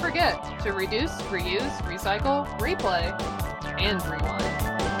 And don't forget to reduce, reuse, recycle, replay, and rewind.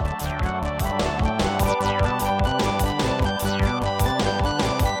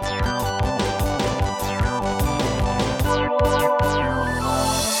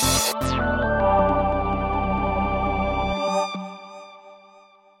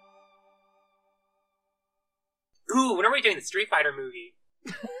 Ooh, when are we doing the Street Fighter movie?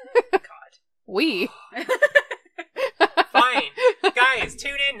 God. We. Fine. Guys,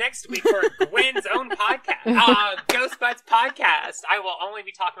 tune in next week for Gwen's own podcast. Ghost Butts podcast. I will only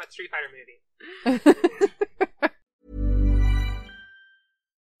be talking about the Street Fighter movie.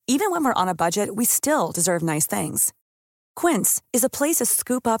 Even when we're on a budget, we still deserve nice things. Quince is a place to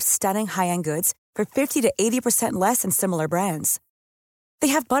scoop up stunning high-end goods for 50 to 80% less than similar brands. They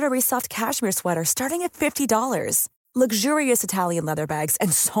have buttery soft cashmere sweaters starting at $50, luxurious Italian leather bags,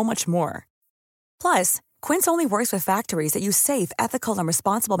 and so much more. Plus, Quince only works with factories that use safe, ethical, and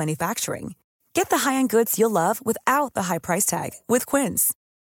responsible manufacturing. Get the high-end goods you'll love without the high price tag with Quince.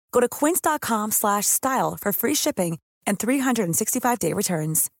 Go to quince.com/style for free shipping and 365-day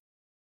returns.